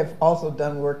 and you have also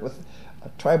done work with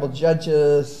tribal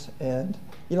judges, and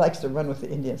he likes to run with the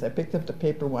Indians. I picked up the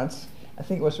paper once. I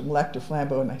think it was from Lecter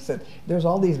Flambeau, and I said, "There's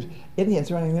all these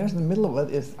Indians running. There's in the middle of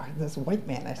it is this white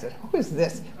man." I said, "Who is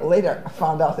this?" Well, later, I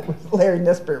found out it was Larry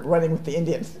Nesper running with the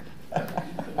Indians.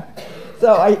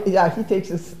 So he takes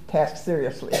his task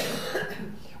seriously.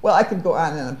 Well, I could go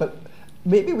on and on, but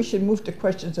maybe we should move to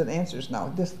questions and answers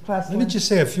now. This class. Let me just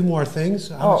say a few more things.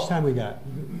 How much time we got?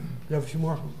 You have a few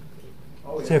more?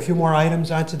 Say a few more items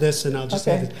onto this, and I'll just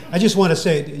say this. I just want to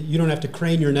say, you don't have to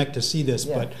crane your neck to see this,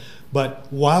 but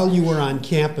while you were on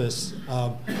campus,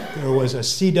 there was a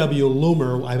C.W.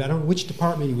 Loomer, I don't know which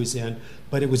department he was in,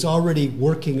 but it was already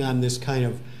working on this kind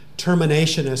of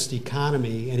terminationist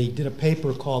economy, and he did a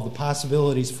paper called The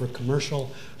Possibilities for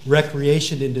Commercial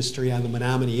Recreation Industry on the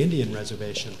Menominee Indian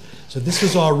Reservation. So this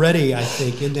was already, I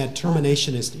think, in that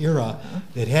terminationist era.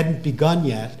 It hadn't begun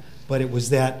yet, but it was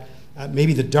that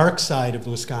maybe the dark side of the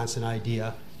Wisconsin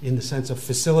idea in the sense of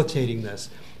facilitating this.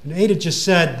 And Ada just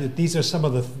said that these are some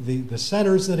of the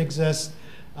centers that exist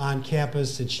on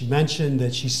campus, and she mentioned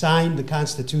that she signed the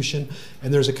Constitution,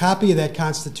 and there's a copy of that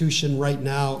Constitution right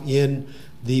now in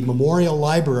the Memorial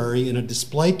Library in a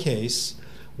display case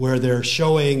where they're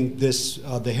showing this,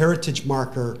 the heritage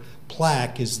marker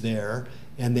plaque is there,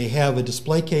 and they have a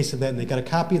display case of that, and they got a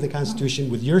copy of the Constitution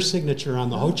with your signature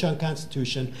on the Ho-Chunk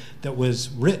Constitution that was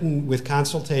written with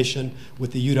consultation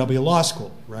with the UW Law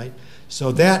School, right?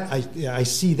 So that, I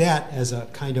see that as a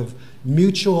kind of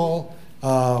mutual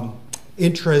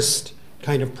interest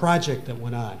kind of project that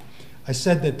went on. I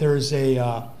said that there's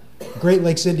a Great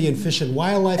Lakes Indian Fish and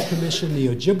Wildlife Commission. The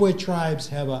Ojibwe tribes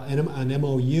have an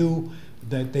MOU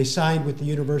that they signed with the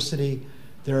university.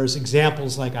 There's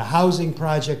examples like a housing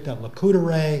project at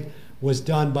Lakoutere was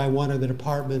done by one of the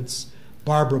departments.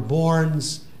 Barbara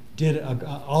Bournes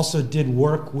also did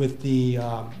work with the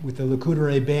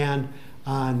Lakoutere Band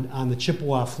on the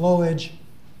Chippewa flowage.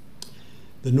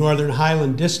 The Northern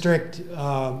Highland District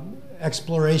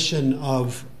exploration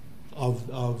of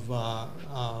the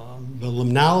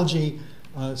Limnology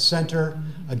Center.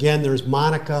 Again, there's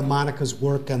Monica. Monica's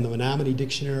work on the Menominee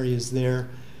Dictionary is there.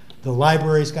 The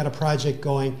library's got a project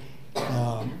going.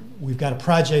 We had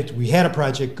a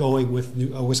project going with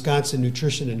Wisconsin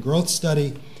Nutrition and Growth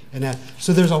Study. And that.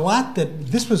 So there's a lot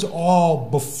this was all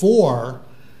before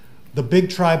the big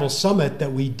tribal summit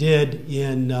that we did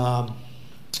in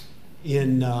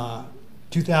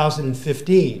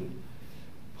 2015.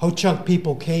 Ho-Chunk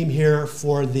people came here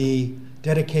for the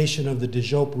dedication of the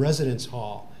DeJope Residence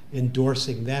Hall,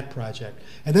 endorsing that project.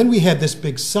 And then we had this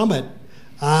big summit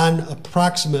on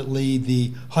approximately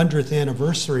the 100th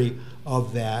anniversary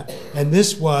of that. And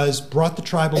this brought the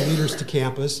tribal leaders to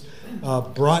campus,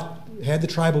 had the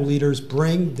tribal leaders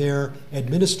bring their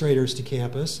administrators to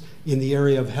campus in the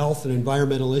area of health and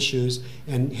environmental issues,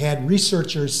 and had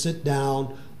researchers sit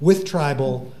down with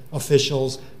tribal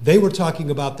officials. They were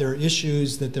talking about their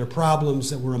issues, their problems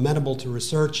that were amenable to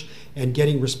research, and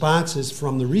getting responses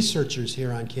from the researchers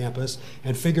here on campus,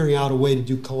 and figuring out a way to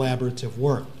do collaborative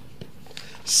work.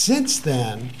 Since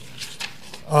then,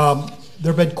 there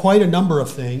have been quite a number of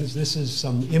things. This is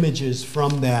some images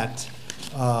from that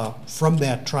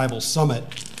tribal summit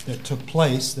that took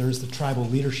place. There's the tribal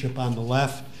leadership on the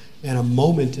left, and a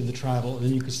moment in the tribal, and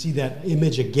then you can see that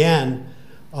image again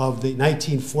of the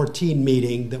 1914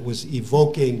 meeting that was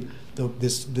evoking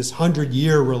this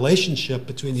 100-year relationship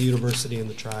between the university and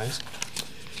the tribes.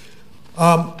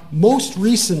 Most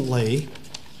recently,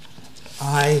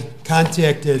 I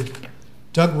contacted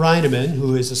Doug Reineman,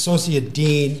 who is Associate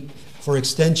Dean for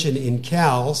Extension in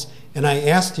CALS, and I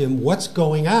asked him what's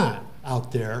going on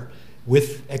out there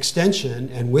with Extension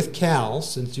and with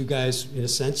CALS, since you guys, in a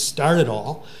sense, started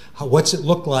all. What's it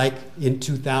look like in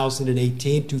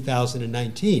 2018,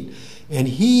 2019? And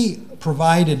he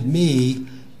provided me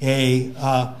a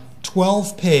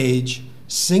 12-page,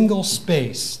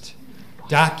 single-spaced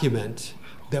document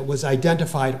that was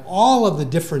identified all of the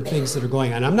different things that are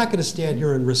going on. I'm not going to stand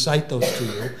here and recite those to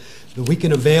you, but we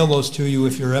can avail those to you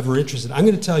if you're ever interested. I'm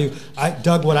going to tell you,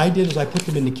 Doug, what I did is I put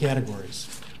them into categories,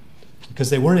 because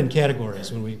they weren't in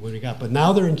categories when we got, but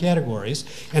now they're in categories.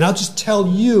 And I'll just tell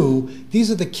you,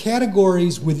 these are the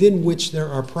categories within which there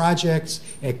are projects,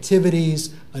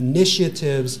 activities,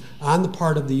 initiatives on the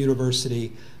part of the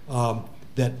university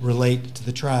that relate to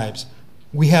the tribes.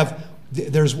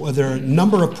 There are a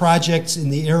number of projects in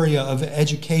the area of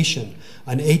education,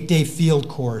 an 8-day field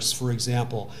course, for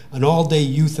example, an all-day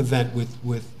youth event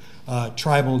with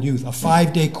tribal youth, a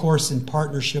 5-day course in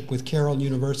partnership with Carroll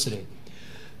University.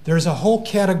 There's a whole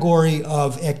category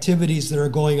of activities that are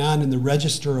going on in the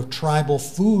Register of Tribal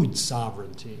Food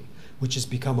Sovereignty, which has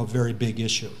become a very big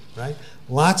issue, right?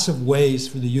 Lots of ways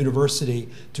for the university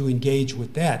to engage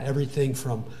with that, everything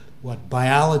from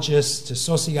biologists to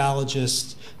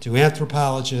sociologists to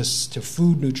anthropologists to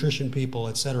food nutrition people,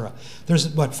 et cetera. There's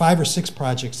 5 or 6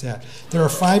 projects that. There are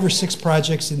 5 or 6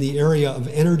 projects in the area of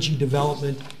energy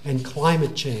development and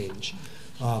climate change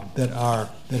that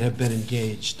have been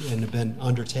engaged and have been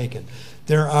undertaken.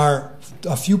 There are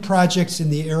a few projects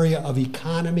in the area of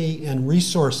economy and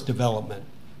resource development.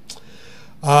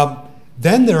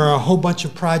 Then there are a whole bunch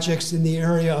of projects in the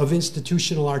area of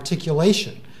institutional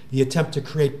articulation, the attempt to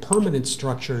create permanent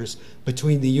structures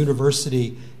between the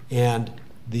university and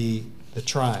the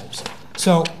tribes.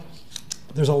 So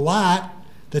there's a lot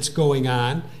that's going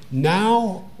on.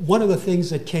 Now, one of the things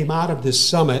that came out of this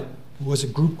summit was a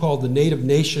group called the Native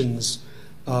Nations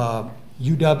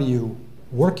UW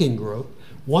Working Group.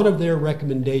 One of their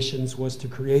recommendations was to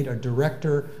create a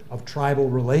director of tribal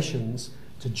relations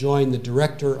to join the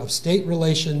director of state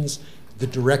relations, the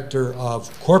director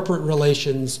of corporate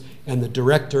relations, and the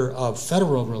director of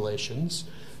federal relations,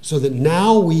 so that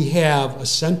now we have a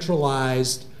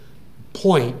centralized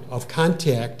point of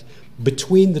contact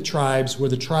between the tribes, where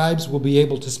the tribes will be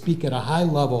able to speak at a high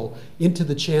level into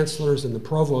the chancellor's and the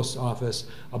provost's office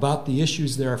about the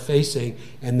issues they are facing,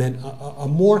 and then a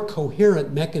more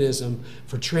coherent mechanism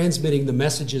for transmitting the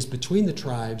messages between the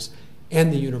tribes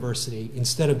and the university,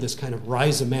 instead of this kind of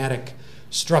rhizomatic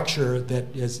structure that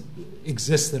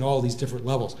exists at all these different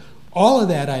levels. All of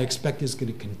that I expect is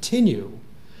going to continue,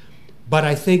 but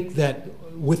I think that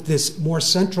with this more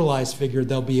centralized figure,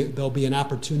 there'll be an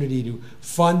opportunity to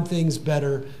fund things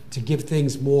better, to give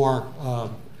things more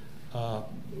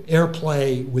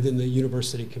airplay within the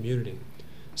university community.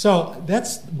 So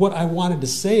that's what I wanted to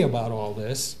say about all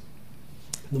this.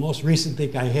 The most recent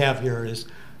thing I have here is,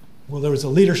 well, there was a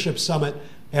leadership summit.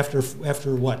 After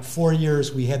 4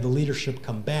 years, we had the leadership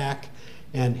come back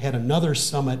and had another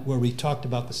summit where we talked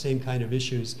about the same kind of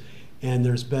issues. And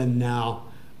there's been now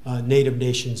Native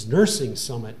Nations Nursing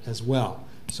Summit as well.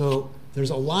 So there's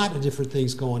a lot of different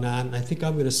things going on. And I think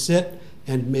I'm going to sit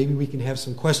and maybe we can have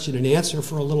some question and answer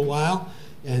for a little while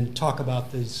and talk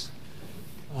about this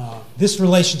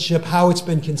relationship, how it's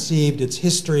been conceived, its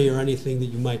history, or anything that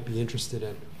you might be interested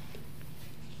in.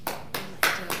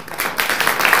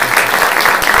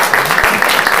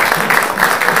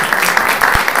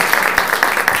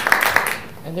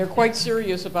 And they're quite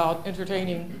serious about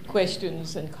entertaining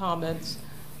questions and comments.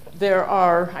 There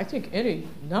are, I think, any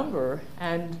number,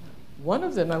 and one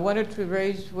of them I wanted to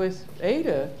raise with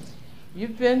Ada.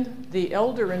 You've been the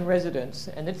elder in residence,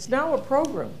 and it's now a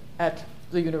program at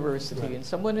the university, right, and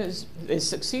someone is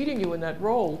succeeding you in that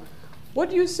role. What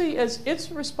do you see as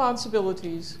its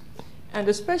responsibilities, and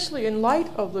especially in light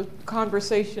of the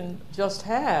conversation just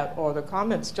had, or the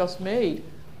comments just made,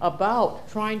 about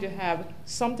trying to have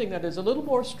something that is a little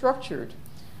more structured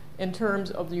in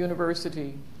terms of the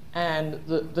university and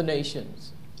the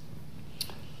nations?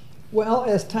 Well,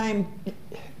 as time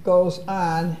goes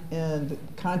on and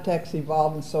contexts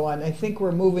evolve and so on, I think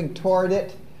we're moving toward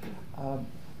it.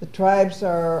 The tribes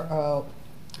are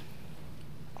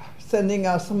sending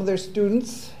out some of their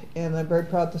students, and I'm very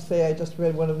proud to say I just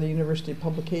read one of the university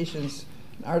publications,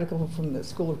 an article from the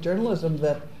School of Journalism,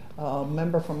 that a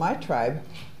member from my tribe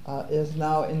is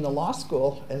now in the law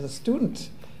school as a student.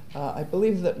 I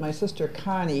believe that my sister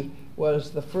Connie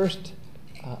was the first,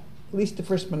 at least the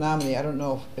first Menominee. I don't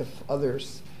know if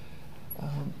others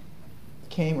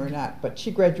came or not, but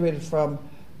she graduated from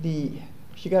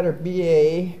she got her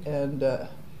BA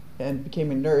and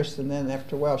became a nurse, and then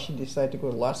after a while she decided to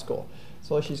go to law school.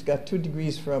 So she's got 2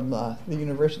 degrees from the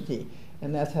university,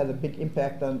 and that's had a big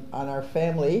impact on our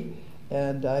family.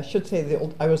 And I should say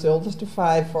I was the oldest of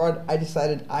 5. I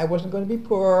decided I wasn't going to be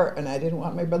poor, and I didn't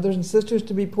want my brothers and sisters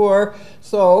to be poor.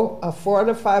 So 4 out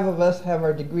of 5 of us have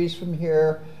our degrees from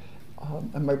here.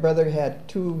 And my brother had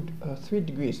 3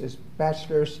 degrees, his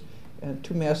bachelor's and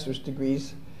 2 master's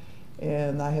degrees.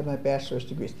 And I have my bachelor's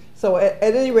degrees. So at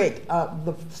any rate,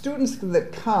 the students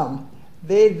that come,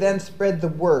 they then spread the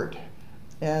word.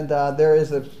 And there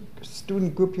is a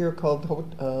student group here called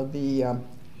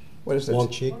what is it?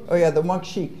 Wangchi. Oh yeah, the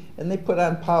Wangchi, and they put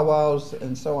on powwows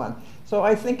and so on. So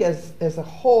I think as a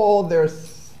whole,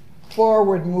 there's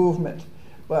forward movement.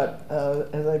 But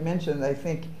as I mentioned, I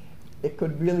think it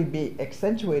could really be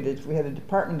accentuated if we had a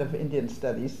Department of Indian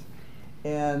Studies,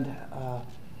 and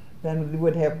then we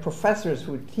would have professors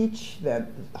who would teach that.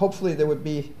 Hopefully there would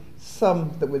be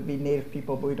some that would be Native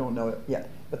people, but we don't know it yet.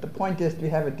 But the point is to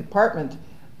have a department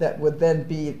that would then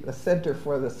be the center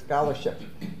for the scholarship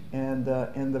and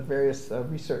the various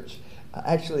research.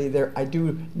 Actually, I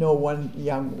do know one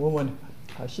young woman.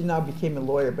 She now became a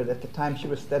lawyer, but at the time she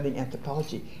was studying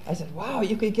anthropology. I said, "Wow,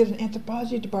 you could get an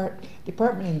anthropology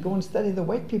department and go and study the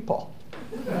white people,"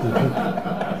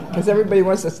 because everybody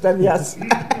wants to study us.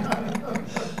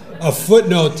 A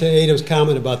footnote to Ada's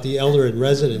comment about the elder in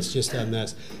residence, just on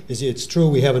this, is it's true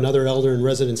we have another elder in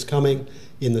residence coming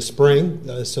in the spring,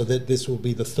 so that this will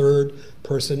be the third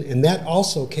person, and that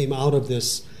also came out of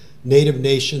this Native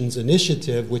Nations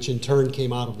initiative, which in turn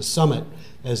came out of the summit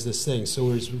as this thing. So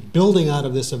we're building out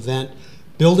of this event,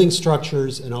 building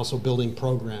structures and also building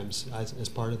programs as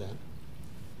part of that.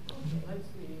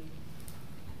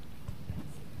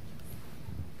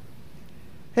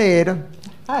 Hey, Ada.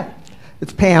 Hi.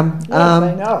 It's Pam. Yes,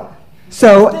 I know.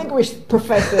 So, distinguished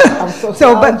professor of sociology.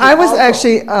 so, but I was also.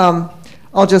 actually,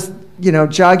 I'll just,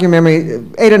 jog your memory.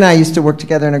 Ada and I used to work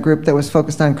together in a group that was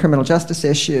focused on criminal justice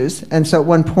issues. And so at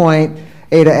one point,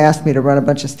 Ada asked me to run a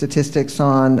bunch of statistics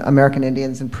on American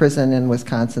Indians in prison in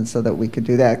Wisconsin so that we could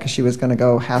do that, because she was going to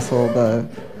go hassle the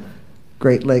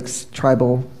Great Lakes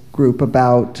tribal group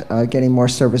about getting more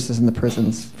services in the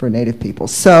prisons for Native people.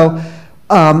 So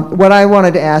what I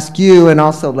wanted to ask you, and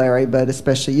also Larry, but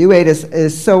especially you, Ada,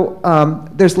 is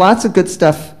there's lots of good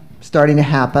stuff starting to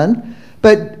happen,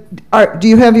 but do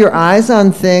you have your eyes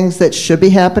on things that should be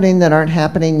happening that aren't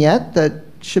happening yet, that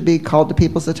should be called to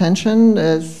people's attention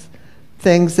as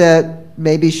things that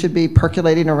maybe should be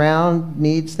percolating around,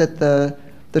 needs that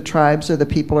the tribes or the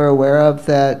people are aware of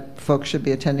that folks should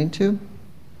be attending to?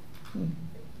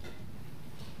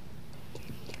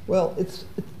 Well, let's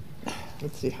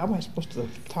see, how am I supposed to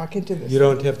talk into this? You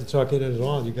don't have to talk in it at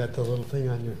all. You got the little thing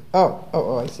on your...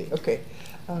 Oh, I see, okay.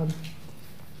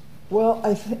 Well,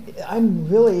 I'm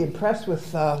really impressed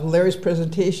with Larry's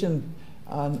presentation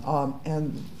on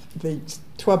and the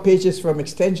 12 pages from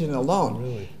extension alone.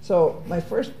 Really? So my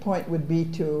first point would be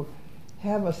to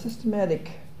have a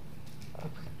systematic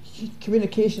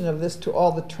communication of this to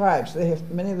all the tribes.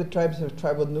 Many of the tribes have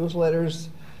tribal newsletters,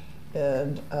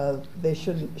 and they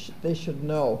should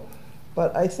know.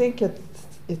 But I think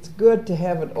it's good to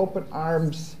have an open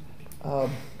arms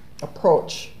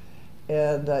approach.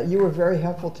 And you were very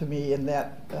helpful to me in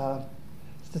that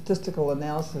statistical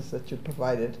analysis that you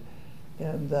provided.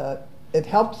 And it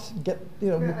helps get, I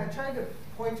tried to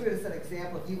point to it as an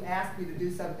example. You asked me to do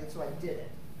something, so I did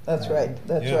it. That's right,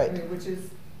 that's Yeah. right. I mean, which is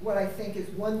what I think is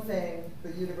one thing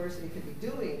the university could be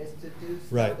doing, is to do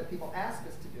stuff Right. that people ask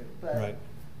us to do. But, Right.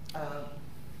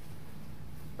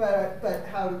 but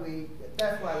how do we,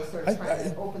 that's why I was sort of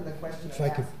trying to open the question. If I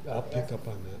could, I'll pick up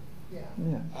on that. Yeah.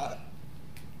 Yeah.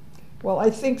 Well, I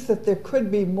think that there could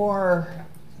be more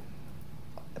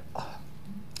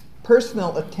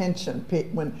personal attention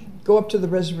when go up to the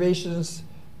reservations,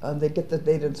 they get the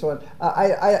data and so on.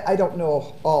 I don't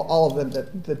know all of them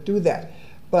that do that,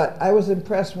 but I was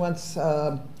impressed once.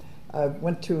 I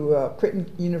went to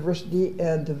Creighton University,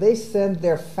 and they send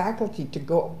their faculty to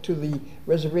go to the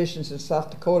reservations in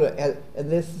South Dakota, and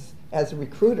this as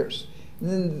recruiters. And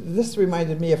then this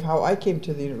reminded me of how I came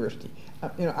to the university.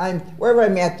 Wherever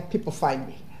I'm at, people find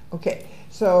me. Okay,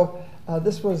 so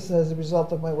this was as a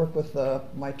result of my work with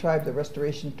my tribe, the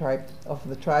restoration tribe of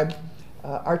the tribe.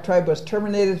 Our tribe was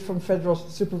terminated from federal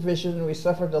supervision, and we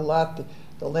suffered a lot.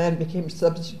 The land became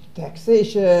subject to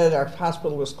taxation, our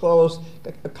hospital was closed,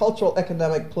 a cultural,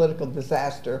 economic, political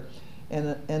disaster.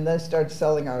 And then started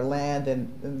selling our land,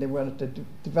 and they wanted to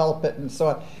develop it and so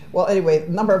on. Well, anyway, a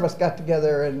number of us got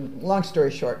together, and long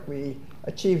story short, we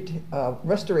achieved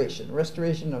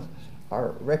restoration of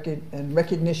our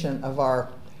recognition of our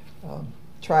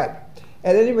tribe.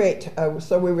 At any rate,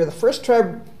 so we were the first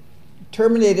tribe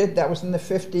terminated. That was in the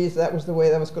 50s. That was the way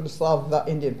that was going to solve the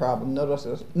Indian problem. Notice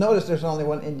there's only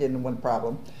one Indian and one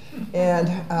problem.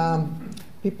 And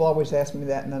people always ask me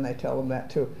that, and then I tell them that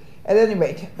too. At any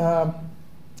rate,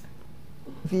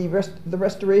 the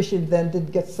restoration then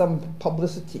did get some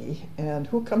publicity, and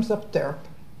who comes up there?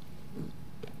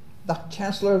 The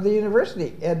chancellor of the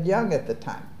university, Ed Young, at the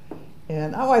time.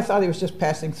 And I thought he was just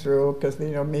passing through because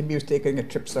maybe he was taking a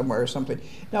trip somewhere or something.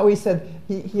 No, he said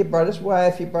he brought his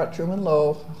wife, he brought Truman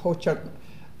Lowe, Ho-Chunk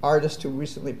artist who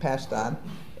recently passed on,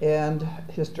 and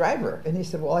his driver. And he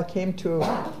said, well, I came to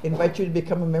invite you to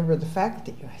become a member of the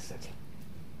faculty. And I said,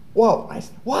 whoa, I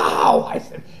said, wow, I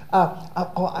said,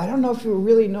 I don't know if you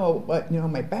really know,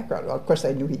 my background. Well, of course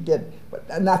I knew he did,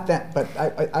 but not that, but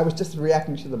I was just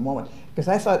reacting to the moment, because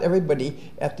I thought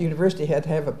everybody at the university had to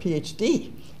have a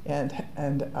PhD,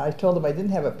 and I told him I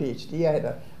didn't have a PhD. I had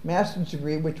a master's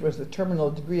degree, which was the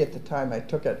terminal degree at the time I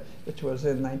took it, which was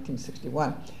in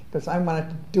 1961, because I wanted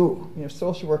to do,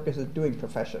 social work is a doing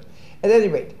profession. At any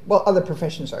rate, well, other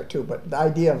professions are too, but the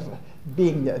idea of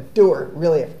being a doer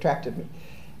really attracted me.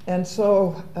 And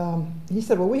so he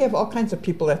said, well, we have all kinds of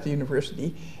people at the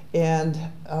university, and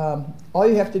all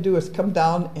you have to do is come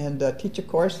down and teach a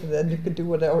course, and then you can do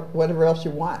whatever else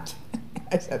you want.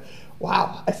 I said,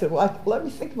 wow. I said, well, let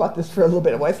me think about this for a little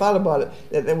bit. Well, I thought about it,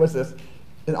 and there was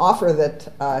an offer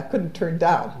that I couldn't turn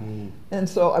down. And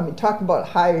so, talk about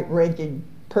high-ranking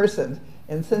person.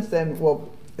 And since then,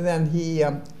 then he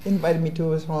invited me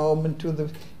to his home and to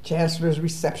the chancellor's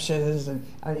receptions, and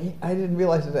I didn't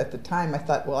realize it at the time. I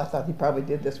thought he probably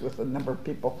did this with a number of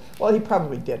people. Well, he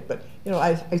probably did, but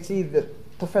I see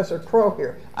that Professor Crow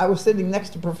here. I was sitting next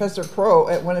to Professor Crow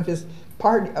at one of his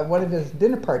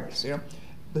dinner parties.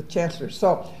 The chancellor.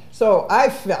 So I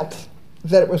felt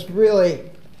that it was really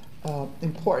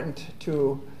important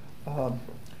to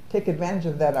take advantage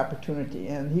of that opportunity,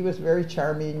 and he was very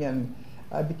charming, and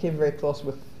I became very close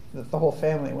with the whole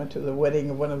family. I went to the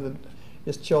wedding of one of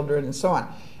his children and so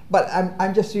on. But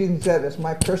I'm just using that as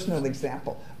my personal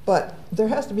example. But there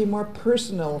has to be more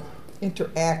personal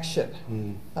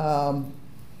interaction.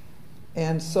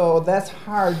 And so that's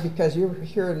hard because you're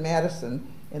here in Madison,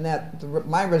 and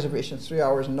my reservation is 3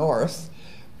 hours north.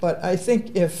 But I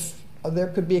think if there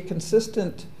could be a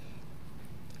consistent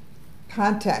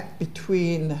contact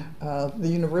between the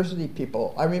university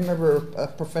people. I remember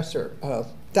Professor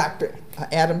Dr.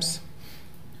 Adams,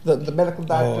 the medical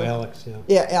doctor. Oh, Alex, yeah.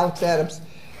 Yeah, Alex Adams.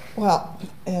 Well,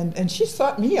 and she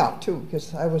sought me out too,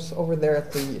 because I was over there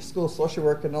at the School of Social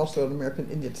Work and also in American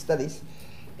Indian Studies.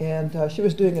 And she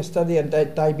was doing a study on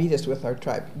diabetes with our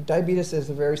tribe. Diabetes is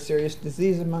a very serious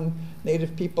disease among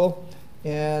Native people,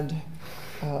 and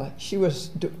she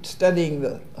was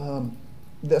studying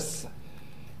this.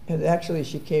 And actually,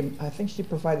 I think she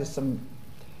provided some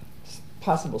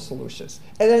possible solutions.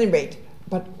 At any rate,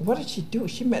 but what did she do?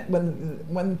 She met,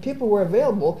 when people were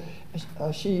available,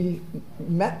 she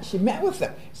met with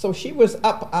them. So she was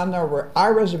up on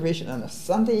our reservation on a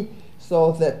Sunday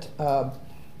so that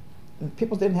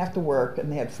people didn't have to work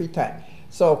and they had free time.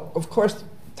 So, of course,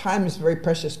 time is very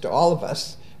precious to all of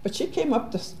us. But she came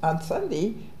up on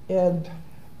Sunday and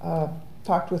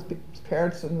talked with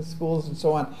parents in the schools and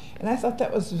so on. And I thought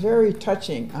that was very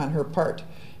touching on her part.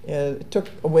 It took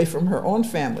away from her own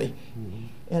family. Mm-hmm.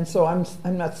 And so I'm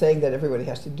not saying that everybody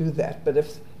has to do that, but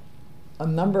if a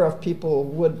number of people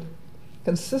would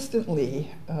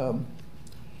consistently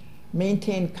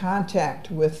maintain contact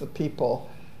with the people,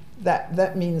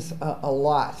 that means a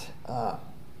lot.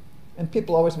 And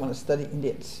people always want to study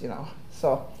Indians,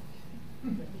 so.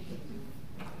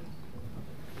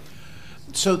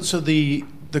 So the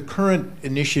current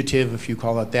initiative, if you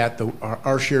call it that,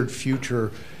 our Shared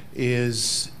Future,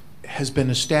 has been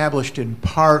established in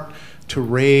part to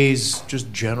raise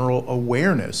just general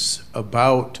awareness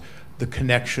about the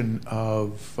connection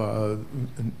of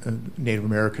Native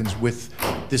Americans with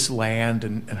this land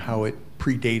and how it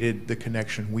predated the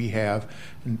connection we have,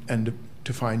 and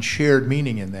to find shared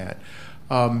meaning in that.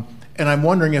 And I'm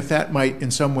wondering if that might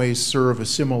in some ways serve a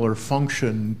similar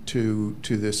function to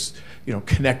this,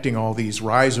 connecting all these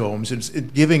rhizomes. It's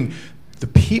giving the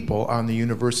people on the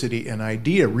university an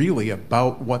idea really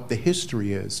about what the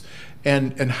history is.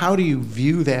 And how do you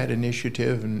view that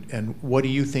initiative, and what do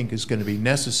you think is going to be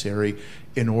necessary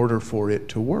in order for it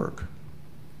to work?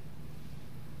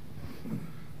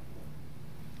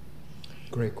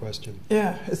 Great question.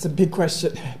 Yeah, it's a big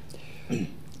question.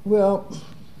 Well,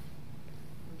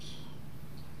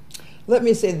 let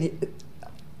me say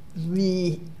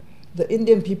the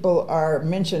Indian people are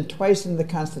mentioned twice in the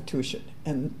Constitution,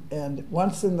 and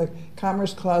once in the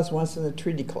Commerce Clause, once in the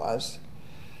Treaty Clause.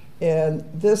 And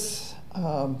this,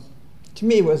 to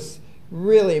me, was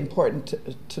really important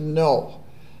to know.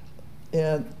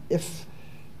 And if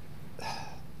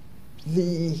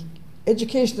the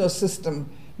educational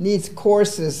system needs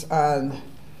courses on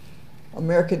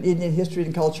American Indian history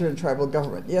and culture and tribal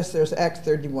government, yes, there's Act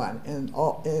 31, and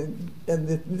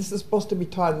this is supposed to be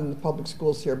taught in the public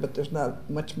schools here, but there's not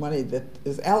much money that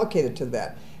is allocated to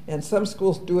that. And some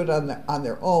schools do it on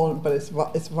their own, but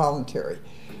it's voluntary.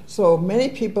 So many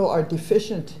people are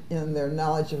deficient in their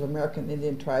knowledge of American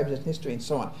Indian tribes and history and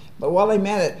so on. But while I'm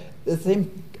at it, the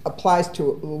same applies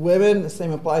to women, the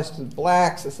same applies to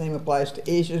blacks, the same applies to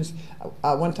Asians.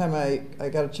 One time I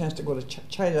got a chance to go to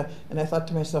China, and I thought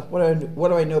to myself, what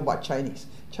do I know about Chinese?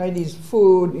 Chinese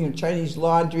food, Chinese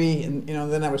laundry, and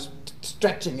then I was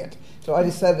stretching it. So I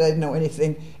decided I didn't know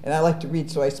anything, and I like to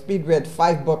read, so I speed read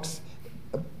 5 books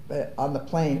on the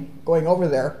plane going over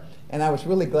there, and I was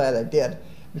really glad I did,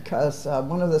 because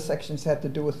one of the sections had to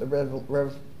do with the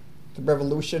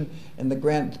revolution and the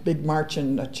big march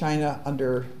in China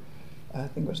under, I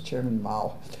think it was Chairman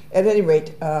Mao. At any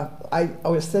rate, I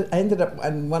ended up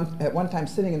at one time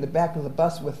sitting in the back of the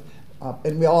bus with,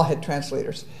 and we all had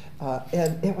translators,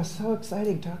 and it was so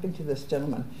exciting talking to this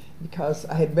gentleman, because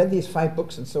I had read these 5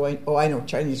 books, and so I know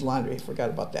Chinese laundry. I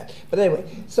forgot about that. But anyway,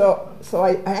 so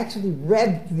I actually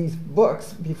read these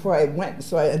books before I went.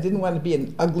 So I didn't want to be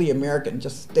an ugly American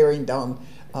just staring down.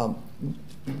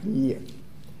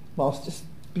 Just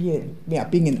being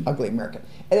an ugly American.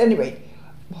 At any rate,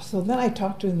 so then I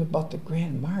talked to him about the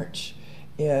Grand March,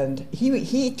 and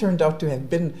he turned out to have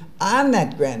been on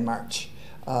that Grand March.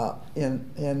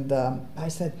 And I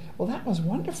said, well, that was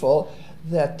wonderful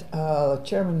that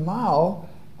Chairman Mao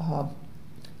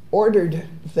ordered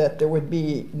that there would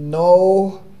be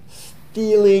no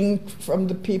stealing from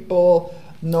the people,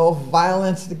 no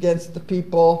violence against the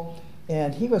people,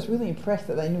 and he was really impressed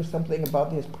that I knew something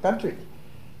about his country.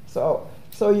 So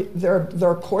there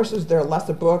are courses, there are lots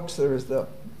of books. There's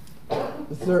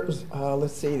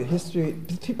let's see,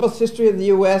 the people's history of the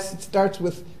U.S. It starts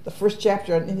with the first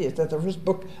chapter on India. That's the first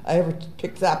book I ever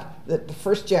picked up. That the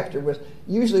first chapter was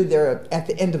usually there at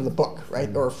the end of the book,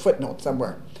 right, or a footnote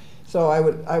somewhere. So I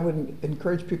would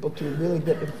encourage people to really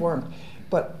get informed.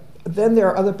 But then there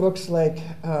are other books like,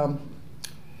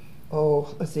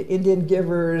 let's see, Indian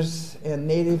Givers and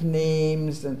Native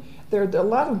Names, and there are a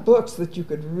lot of books that you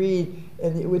could read,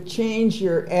 and it would change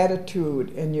your attitude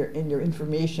and your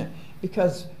information,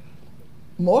 because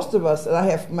most of us,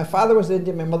 and my father was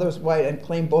Indian, my mother was white, and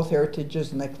claim both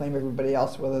heritages, and I claim everybody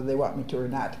else, whether they want me to or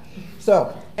not.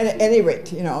 So, at any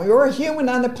rate, you're a human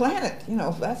on the planet,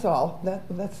 that's all.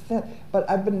 That's that. But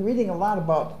I've been reading a lot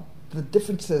about the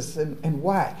differences and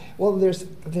why. Well, there's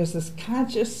this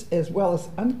conscious as well as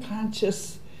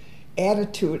unconscious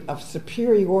attitude of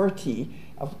superiority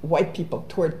of white people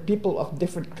toward people of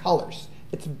different colors.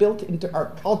 It's built into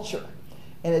our culture,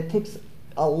 and it takes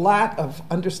a lot of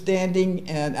understanding,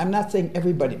 and I'm not saying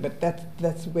everybody, but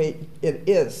that's the way it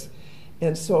is.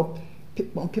 And so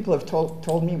when people have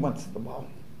told me once, well,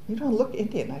 you don't look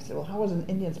Indian. I said, well, how is an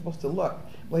Indian supposed to look?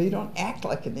 Well, you don't act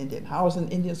like an Indian. How is an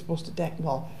Indian supposed to act?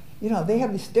 Well, they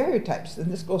have these stereotypes,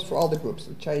 and this goes for all the groups,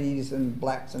 the Chinese and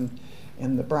blacks and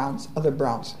the browns, other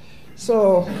browns.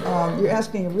 So you're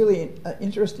asking a really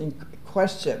interesting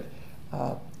question.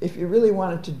 If you really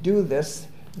wanted to do this,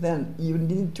 then you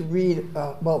need to read,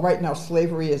 right now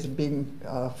slavery is being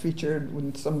featured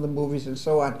in some of the movies and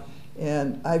so on.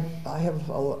 And I have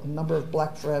a number of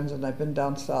black friends, and I've been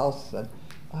down south. And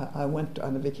I went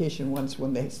on a vacation once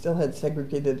when they still had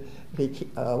segregated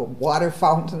water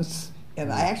fountains,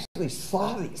 and I actually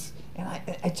saw these, and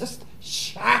it just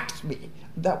shocked me.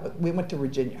 We went to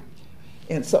Virginia.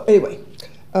 And so anyway,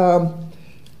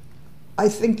 I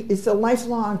think it's a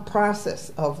lifelong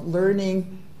process of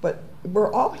learning, but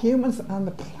we're all humans on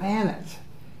the planet,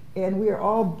 and we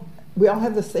all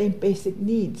have the same basic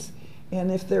needs.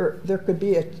 And if there could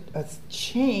be a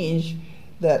change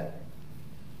that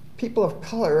people of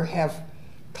color have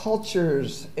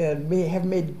cultures and may have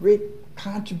made great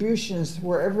contributions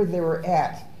wherever they were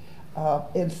at,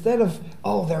 instead of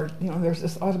there's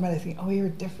this automatic thing, you're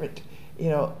different,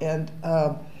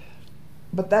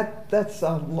 but that's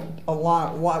a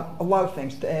lot of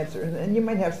things to answer, and you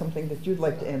might have something that you'd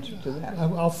like to answer to that.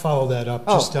 I'll follow that up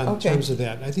in terms of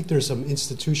that. I think there's some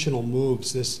institutional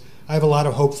moves. I have a lot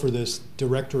of hope for this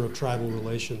director of tribal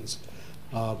relations.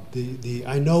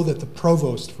 I know that the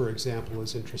provost, for example,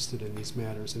 is interested in these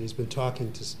matters, and he's been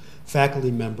talking to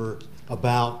faculty member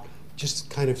about just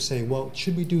kind of saying, well,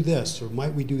 should we do this or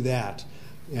might we do that?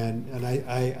 And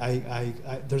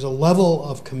there's a level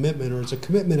of commitment, or it's a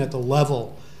commitment at the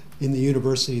level in the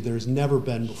university there's never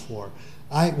been before.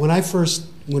 When it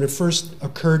first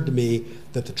occurred to me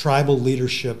that the tribal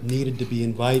leadership needed to be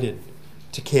invited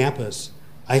to campus,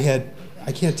 I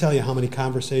can't tell you how many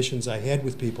conversations I had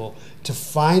with people to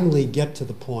finally get to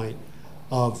the point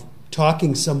of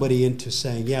talking somebody into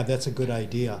saying, yeah, that's a good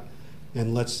idea,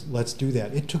 and let's do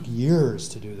that. It took years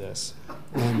to do this.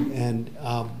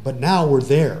 But now we're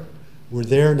there. We're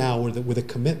there now with a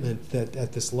commitment that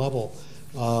at this level,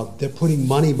 they're putting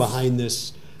money behind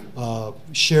this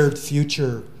shared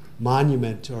future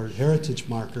monument or heritage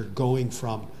marker going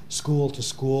from school to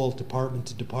school, department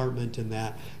to department, and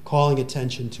that, calling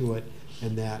attention to it,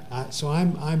 and that. So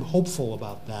I'm hopeful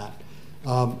about that.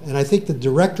 And I think the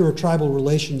director of tribal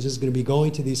relations is going to be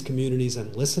going to these communities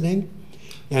and listening.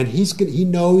 And he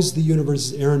knows the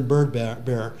university, Aaron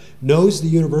Birdbear knows the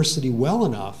university well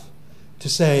enough to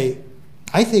say,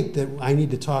 I think that I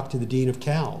need to talk to the dean of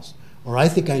CALS, or I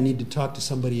think I need to talk to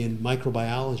somebody in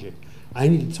microbiology. I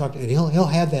need to talk, and he'll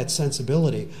have that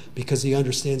sensibility because he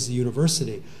understands the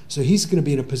university. So he's going to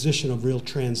be in a position of real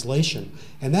translation,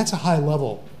 and that's a high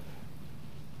level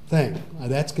thing.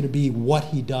 That's going to be what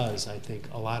he does, I think,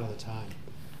 a lot of the time. So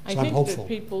I think I'm hopeful that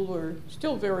people were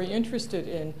still very interested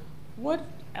in what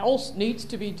else needs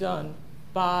to be done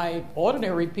by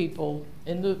ordinary people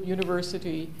in the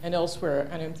university and elsewhere.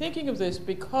 And I'm thinking of this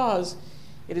because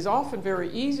it is often very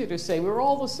easy to say we're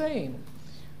all the same.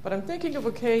 But I'm thinking of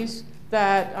a case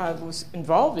that was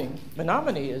involving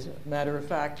Menominee, as a matter of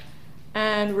fact,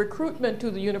 and recruitment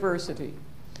to the university.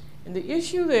 And the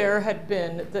issue there had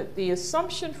been that the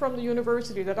assumption from the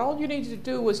university that all you needed to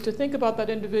do was to think about that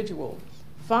individual,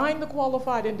 find the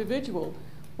qualified individual,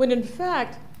 when in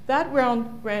fact that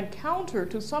ran counter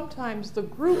to sometimes the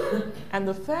group and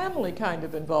the family kind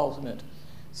of involvement.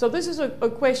 So this is a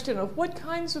question of what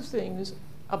kinds of things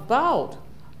about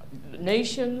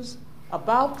nations,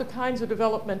 about the kinds of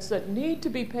developments that need to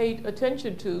be paid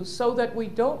attention to so that we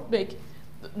don't make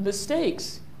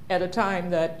mistakes at a time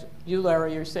that you,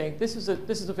 Larry, are saying this is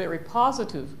a very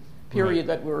positive period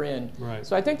that we're in. Right.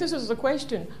 So I think this is the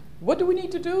question, what do we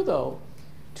need to do, though,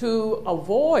 to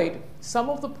avoid some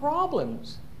of the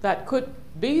problems that could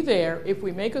be there if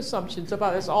we make assumptions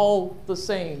about it's all the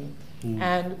same,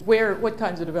 and what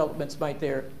kinds of developments might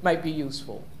be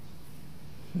useful?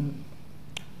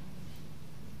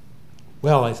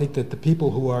 Well, I think that the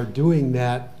people who are doing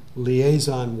that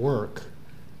liaison work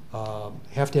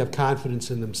have to have confidence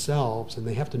in themselves, and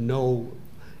they have to know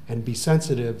and be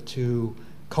sensitive to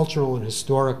cultural and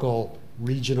historical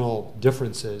regional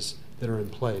differences that are in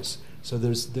place. So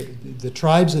there's the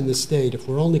tribes in the state, if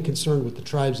we're only concerned with the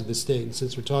tribes of the state, and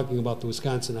since we're talking about the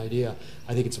Wisconsin idea,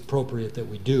 I think it's appropriate that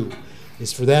we do,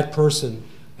 is for that person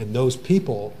and those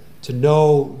people to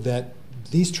know that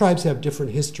these tribes have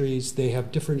different histories, they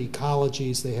have different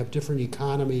ecologies, they have different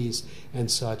economies and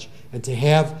such, and to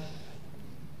have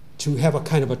a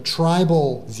kind of a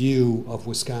tribal view of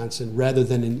Wisconsin rather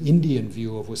than an Indian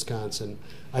view of Wisconsin,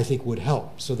 I think would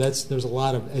help. So there's a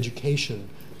lot of education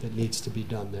that needs to be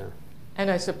done there. And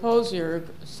I suppose your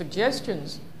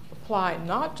suggestions apply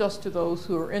not just to those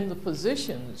who are in the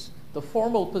positions, the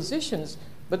formal positions,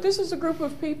 but this is a group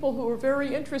of people who are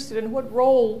very interested in what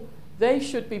role they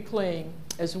should be playing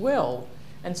as well.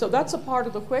 And so that's a part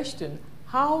of the question.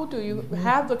 How do you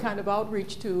have the kind of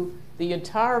outreach to the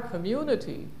entire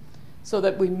community so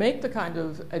that we make the kind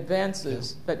of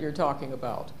advances that you're talking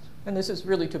about? And this is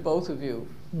really to both of you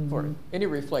for any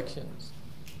reflections.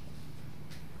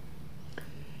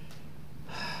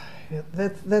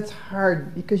 That's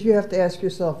hard because you have to ask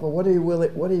yourself, well, what are you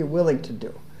willing to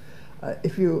do?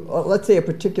 If you let's say a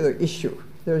particular issue,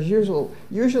 there's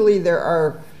usually there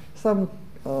are some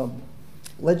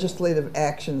legislative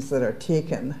actions that are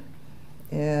taken,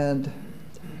 and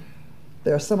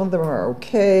some of them are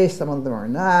okay, some of them are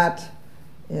not.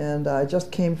 And I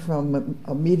just came from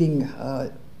a meeting.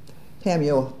 Tammy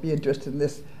will be interested in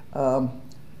this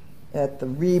at the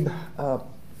Reeb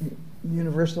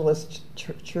Universalist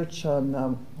Church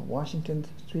on Washington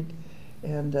Street,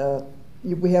 and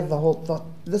we have the whole.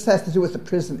 This has to do with the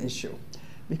prison issue,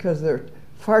 because there are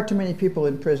far too many people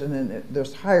in prison, and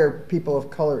there's higher people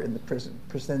of color in the prison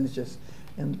percentages,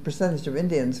 and the percentage of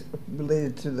Indians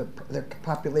related to their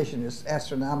population is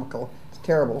astronomical. It's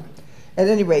terrible. At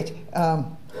any rate,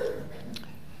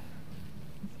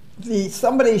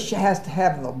 somebody has to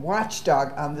have the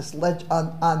watchdog on this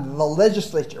on the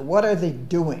legislature. What are they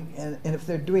doing? And if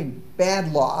they're doing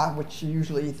bad law, which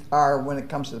usually are when it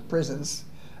comes to the prisons,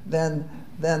 then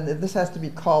this has to be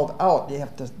called out. You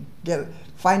have to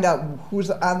find out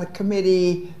who's on the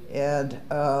committee and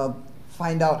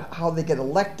find out how they get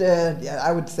elected.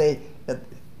 I would say that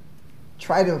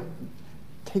try to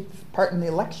take part in the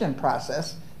election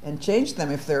process and change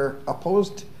them if they're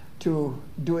opposed to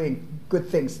doing good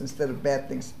things instead of bad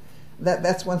things.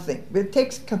 That's one thing. It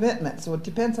takes commitment, so it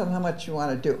depends on how much you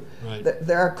want to do. Right.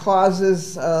 There are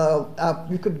causes.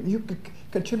 You could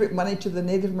contribute money to the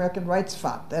Native American Rights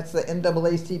Fund. That's the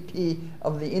NAACP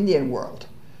of the Indian world,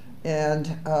 and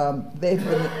they've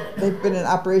been in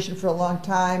operation for a long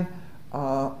time.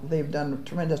 They've done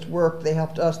tremendous work. They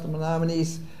helped us, the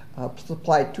Menominees,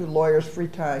 supplied 2 lawyers free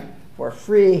time for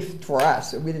free for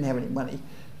us. We didn't have any money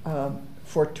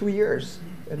for 2 years,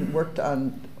 and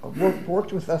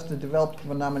worked with us to develop the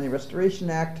Menominee Restoration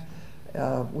Act.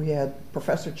 We had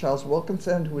Professor Charles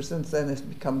Wilkinson, who since then has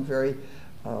become very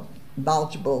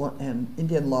knowledgeable in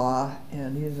Indian law,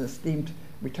 and he's an esteemed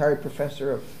retired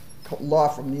professor of law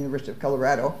from the University of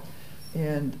Colorado.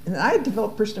 And I had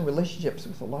developed personal relationships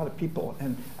with a lot of people,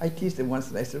 and I teased him once,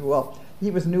 and I said, well,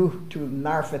 he was new to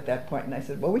NARF at that point, and I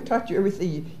said, well, we taught you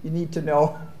everything you need to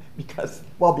know because.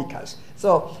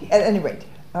 So at any rate,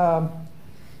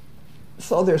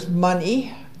 so there's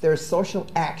money, there's social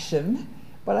action,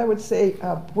 but I would say,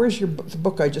 where's the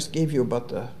book I just gave you about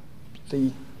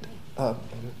the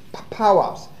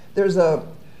powwows? There's a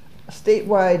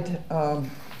statewide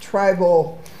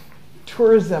tribal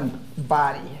tourism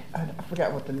body. I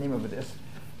forgot what the name of it is,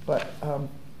 but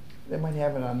they might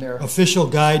have it on there. Official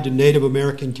Guide to Native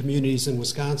American Communities in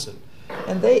Wisconsin.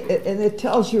 And it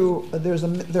tells you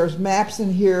there's maps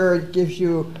in here. It gives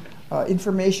you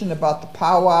information about the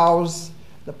powwows.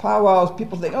 The powwows,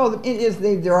 people think, oh, the Indians,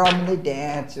 they drum and they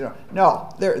dance.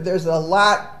 No, there's a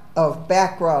lot of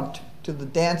background to the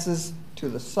dances, to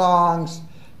the songs,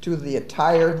 to the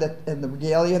attire and the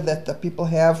regalia that the people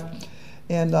have.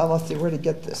 And let's see, where to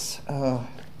get this.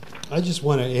 I just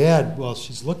want to add, while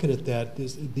she's looking at that,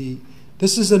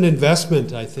 this is an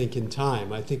investment, I think, in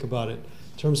time. I think about it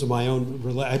in terms of my own.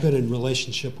 I've been in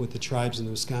relationship with the tribes in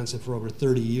Wisconsin for over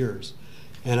 30 years,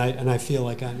 and I feel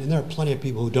like and there are plenty of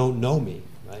people who don't know me,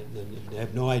 right, and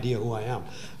have no idea who I am.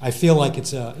 I feel like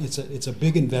it's a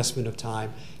big investment of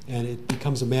time, and it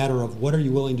becomes a matter of what are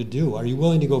you willing to do? Are you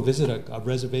willing to go visit a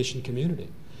reservation community?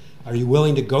 Are you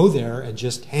willing to go there and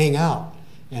just hang out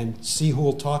and see who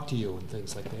will talk to you and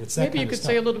things like that? It's that Maybe kind you of could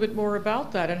stuff. say a little bit more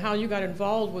about that and how you got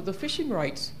involved with the fishing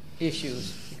rights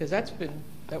issues, because that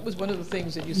was one of the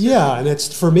things that you said. Yeah, and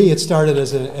for me, it started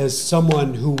as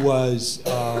someone who was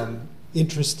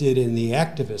interested in the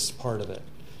activist part of it,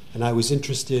 and I was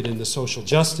interested in the social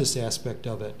justice aspect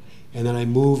of it, and then I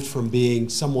moved from being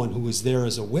someone who was there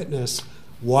as a witness,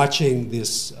 watching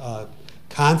this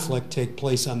conflict take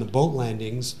place on the boat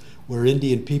landings where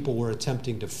Indian people were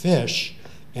attempting to fish,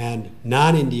 and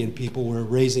non-Indian people were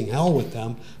raising hell with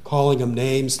them, calling them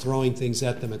names, throwing things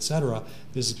at them, etc.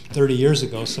 This is 30 years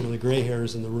ago. Some of the gray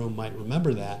hairs in the room might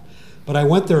remember that. But I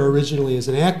went there originally as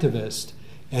an activist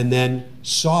and then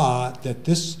saw that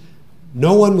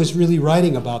no one was really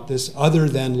writing about this other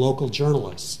than local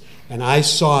journalists. And I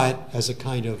saw it as a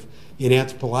kind of, in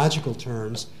anthropological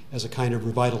terms, as a kind of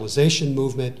revitalization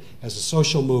movement, as a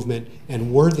social movement,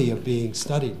 and worthy of being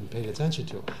studied and paid attention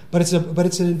to. But it's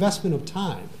an investment of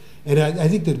time. And I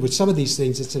think that with some of these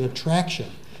things, it's an attraction.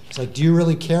 It's like, do you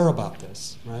really care about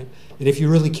this, right? And if you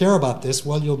really care about this,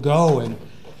 well, you'll go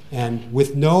and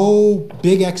with no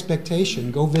big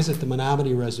expectation, go visit the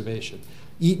Menominee Reservation,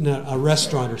 eat in a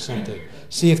restaurant or something,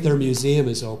 see if their museum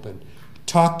is open,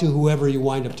 talk to whoever you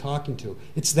wind up talking to.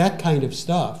 It's that kind of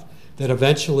stuff that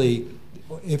eventually,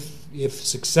 if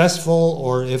successful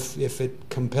or if it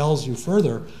compels you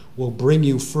further, will bring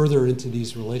you further into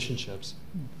these relationships.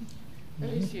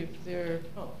 Let me see if they're.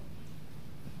 Oh.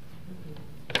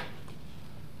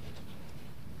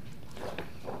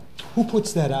 Who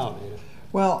puts that out?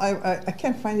 Well, I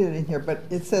can't find it in here, but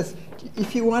it says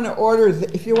if you want to order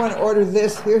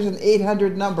this, here's an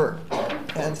 800 number,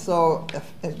 and so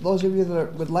if those of you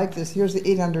that would like this, here's the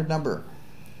 800 number.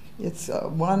 It's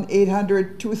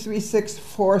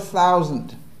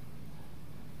 1-800-236-4000.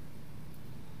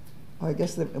 Oh, I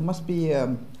guess it must be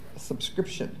a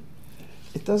subscription.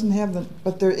 It doesn't have the,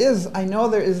 but there is. I know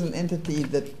there is an entity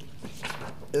that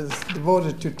is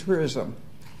devoted to tourism.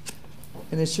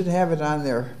 And it should have it on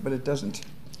there, but it doesn't.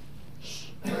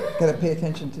 Got to pay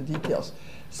attention to details.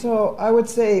 So I would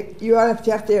say you have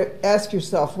to ask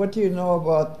yourself, what do you know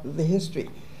about the history?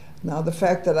 Now, the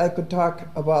fact that I could talk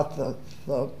about the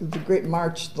great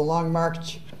march, the long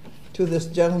march to this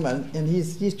gentleman, and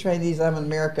he's Chinese, I'm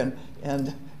American,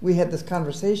 and we had this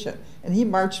conversation, and he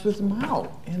marched with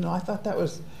Mao. I thought that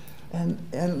was, and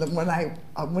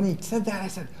when he said that, I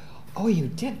said, oh, you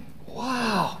did?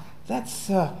 Wow, that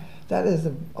is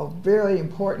a very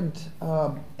important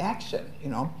action,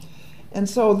 And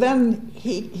so then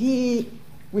he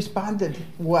responded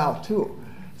well, too.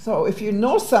 So if you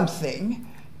know something,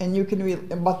 and you can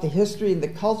read about the history and the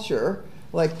culture,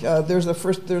 like there's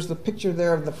the picture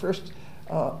there of the first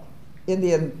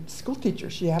Indian school teacher.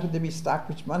 She happened to be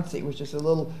Stockbridge Munsee, which is a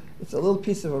little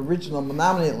piece of original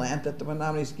Menominee land that the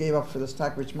Menominees gave up for the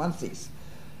Stockbridge Munsees.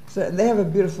 So and they have a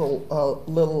beautiful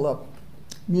little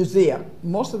museum.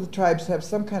 Most of the tribes have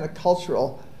some kind of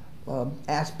cultural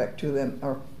aspect to them,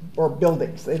 or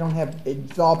buildings. They don't have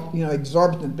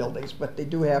exorbitant buildings, but they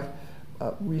do have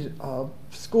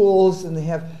schools, and they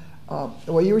have.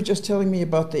 Well, you were just telling me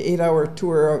about the 8-hour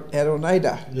tour at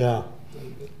Oneida. Yeah,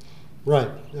 right.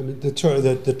 I mean,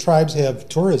 the tribes have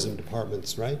tourism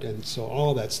departments, right? And so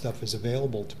all that stuff is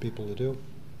available to people to do.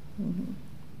 Mm-hmm.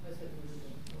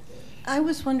 I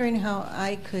was wondering how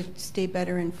I could stay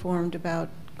better informed about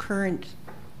current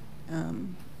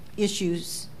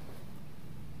issues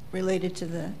related to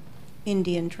the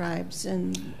Indian tribes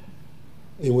in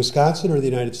Wisconsin or the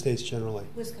United States generally?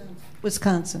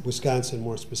 Wisconsin. Wisconsin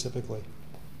more specifically.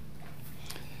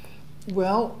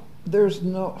 Well,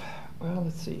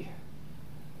 let's see.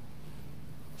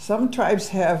 Some tribes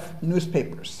have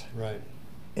newspapers. Right.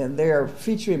 And they're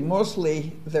featuring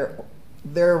mostly their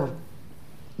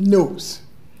news.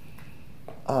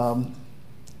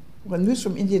 Well, News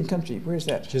from Indian Country, where's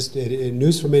that? Just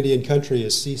News from Indian Country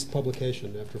has ceased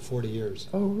publication after 40 years.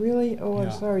 Oh, really? Oh, Yeah.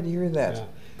 I'm sorry to hear that. Yeah.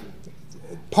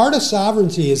 Part of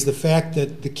sovereignty is the fact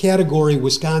that the category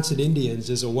Wisconsin Indians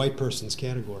is a white person's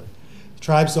category.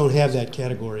 Tribes don't have that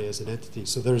category as an entity,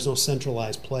 so there's no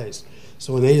centralized place.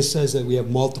 So when they says that we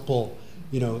have multiple,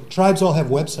 tribes all have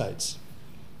websites.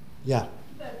 Yeah.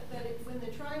 But when the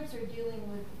tribes are dealing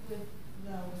with the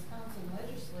Wisconsin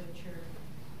legislature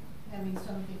having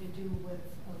something to do with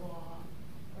a law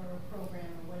or a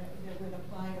program or whatever that would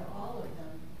apply to all of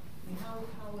them, I mean, how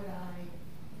would I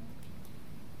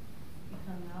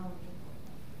become knowledgeable?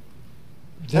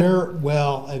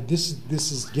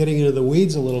 This is getting into the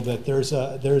weeds a little bit. There's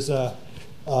a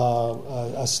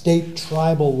state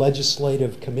tribal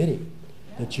legislative committee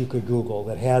that you could Google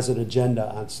that has an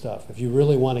agenda on stuff. If you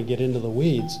really want to get into the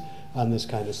weeds on this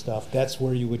kind of stuff, that's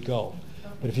where you would go.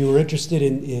 But if you were interested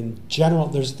in general,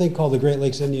 there's a thing called the Great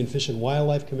Lakes Indian Fish and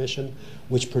Wildlife Commission,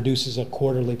 which produces a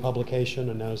quarterly publication,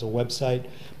 and there's a website.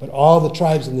 But all the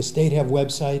tribes in the state have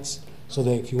websites, so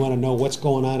that if you want to know what's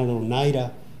going on in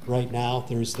Oneida right now,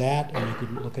 there's that, and you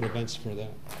can look at events for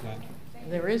that.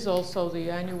 There is also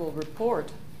the annual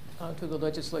report to the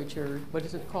legislature. What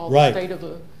is it called? Right.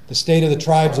 The State of the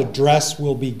Tribes address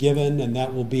will be given, and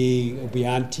that will be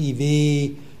on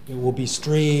TV. It will be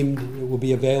streamed. It will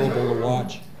be available to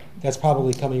watch. That's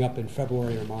probably coming up in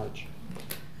February or March.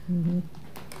 Mm-hmm.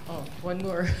 Oh, one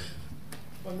more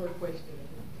question.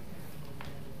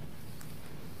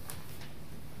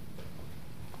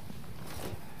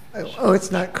 Oh,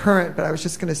 it's not current, but I was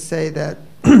just going to say that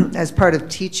as part of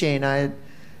teaching, I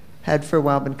had for a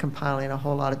while been compiling a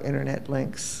whole lot of internet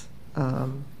links. I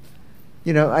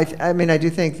do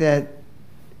think that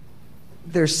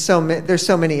there's so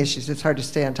many issues. It's hard to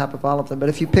stay on top of all of them. But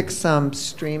if you pick some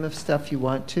stream of stuff you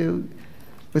want to,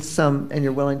 and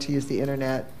you're willing to use the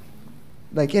internet,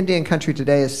 like Indian Country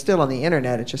Today is still on the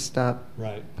internet. It just stopped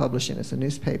publishing as a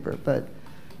newspaper. But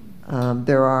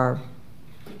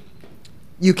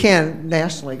you can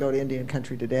nationally go to Indian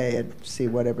Country Today and see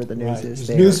whatever the news is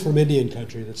there. There's News from Indian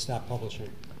Country that stopped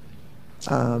publishing.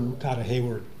 Carter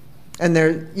Hayward. And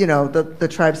the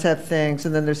tribes have things,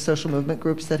 and then there's social movement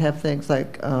groups that have things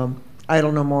like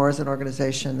Idle No More is an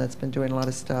organization that's been doing a lot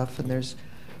of stuff, and there's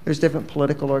different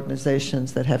political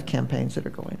organizations that have campaigns that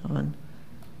are going on.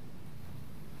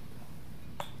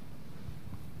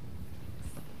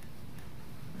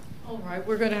 All right,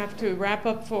 we're going to have to wrap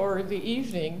up for the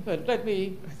evening, but let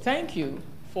me thank you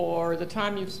for the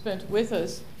time you've spent with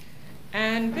us.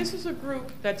 And this is a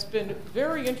group that's been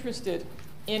very interested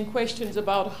in questions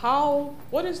about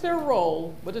what is their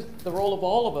role, what is the role of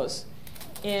all of us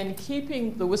in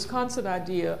keeping the Wisconsin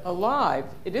idea alive.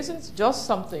 It isn't just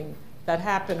something that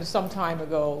happened some time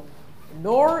ago,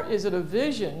 nor is it a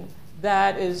vision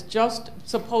that is just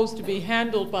supposed to be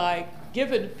handled by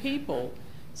given people.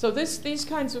 So these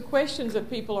kinds of questions that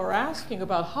people are asking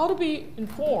about how to be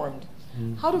informed,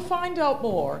 how to find out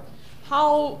more,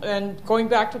 and going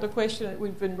back to the question that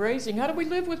we've been raising, how do we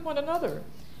live with one another?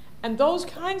 And those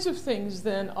kinds of things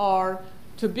then are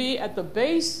to be at the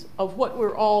base of what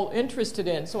we're all interested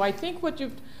in. So I think what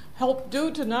you've helped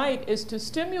do tonight is to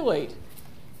stimulate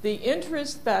the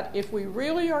interest that if we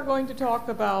really are going to talk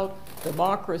about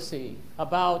democracy,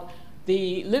 about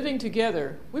the living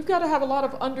together, we've got to have a lot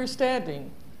of understanding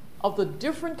of the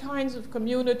different kinds of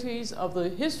communities, of the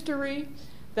history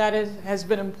that has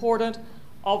been important,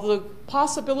 of the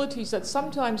possibilities that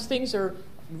sometimes things are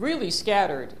really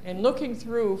scattered. And looking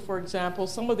through, for example,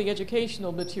 some of the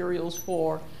educational materials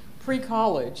for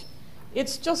pre-college,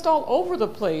 it's just all over the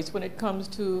place when it comes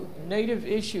to Native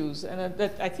issues. And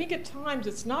I think at times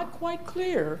it's not quite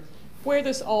clear where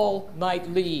this all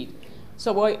might lead.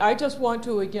 So I just want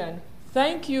to, again,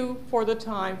 thank you for the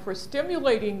time, for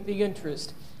stimulating the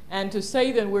interest, and to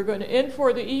say then we're going to end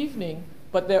for the evening,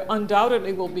 but there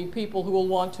undoubtedly will be people who will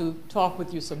want to talk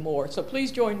with you some more. So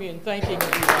please join me in thanking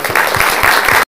everybody.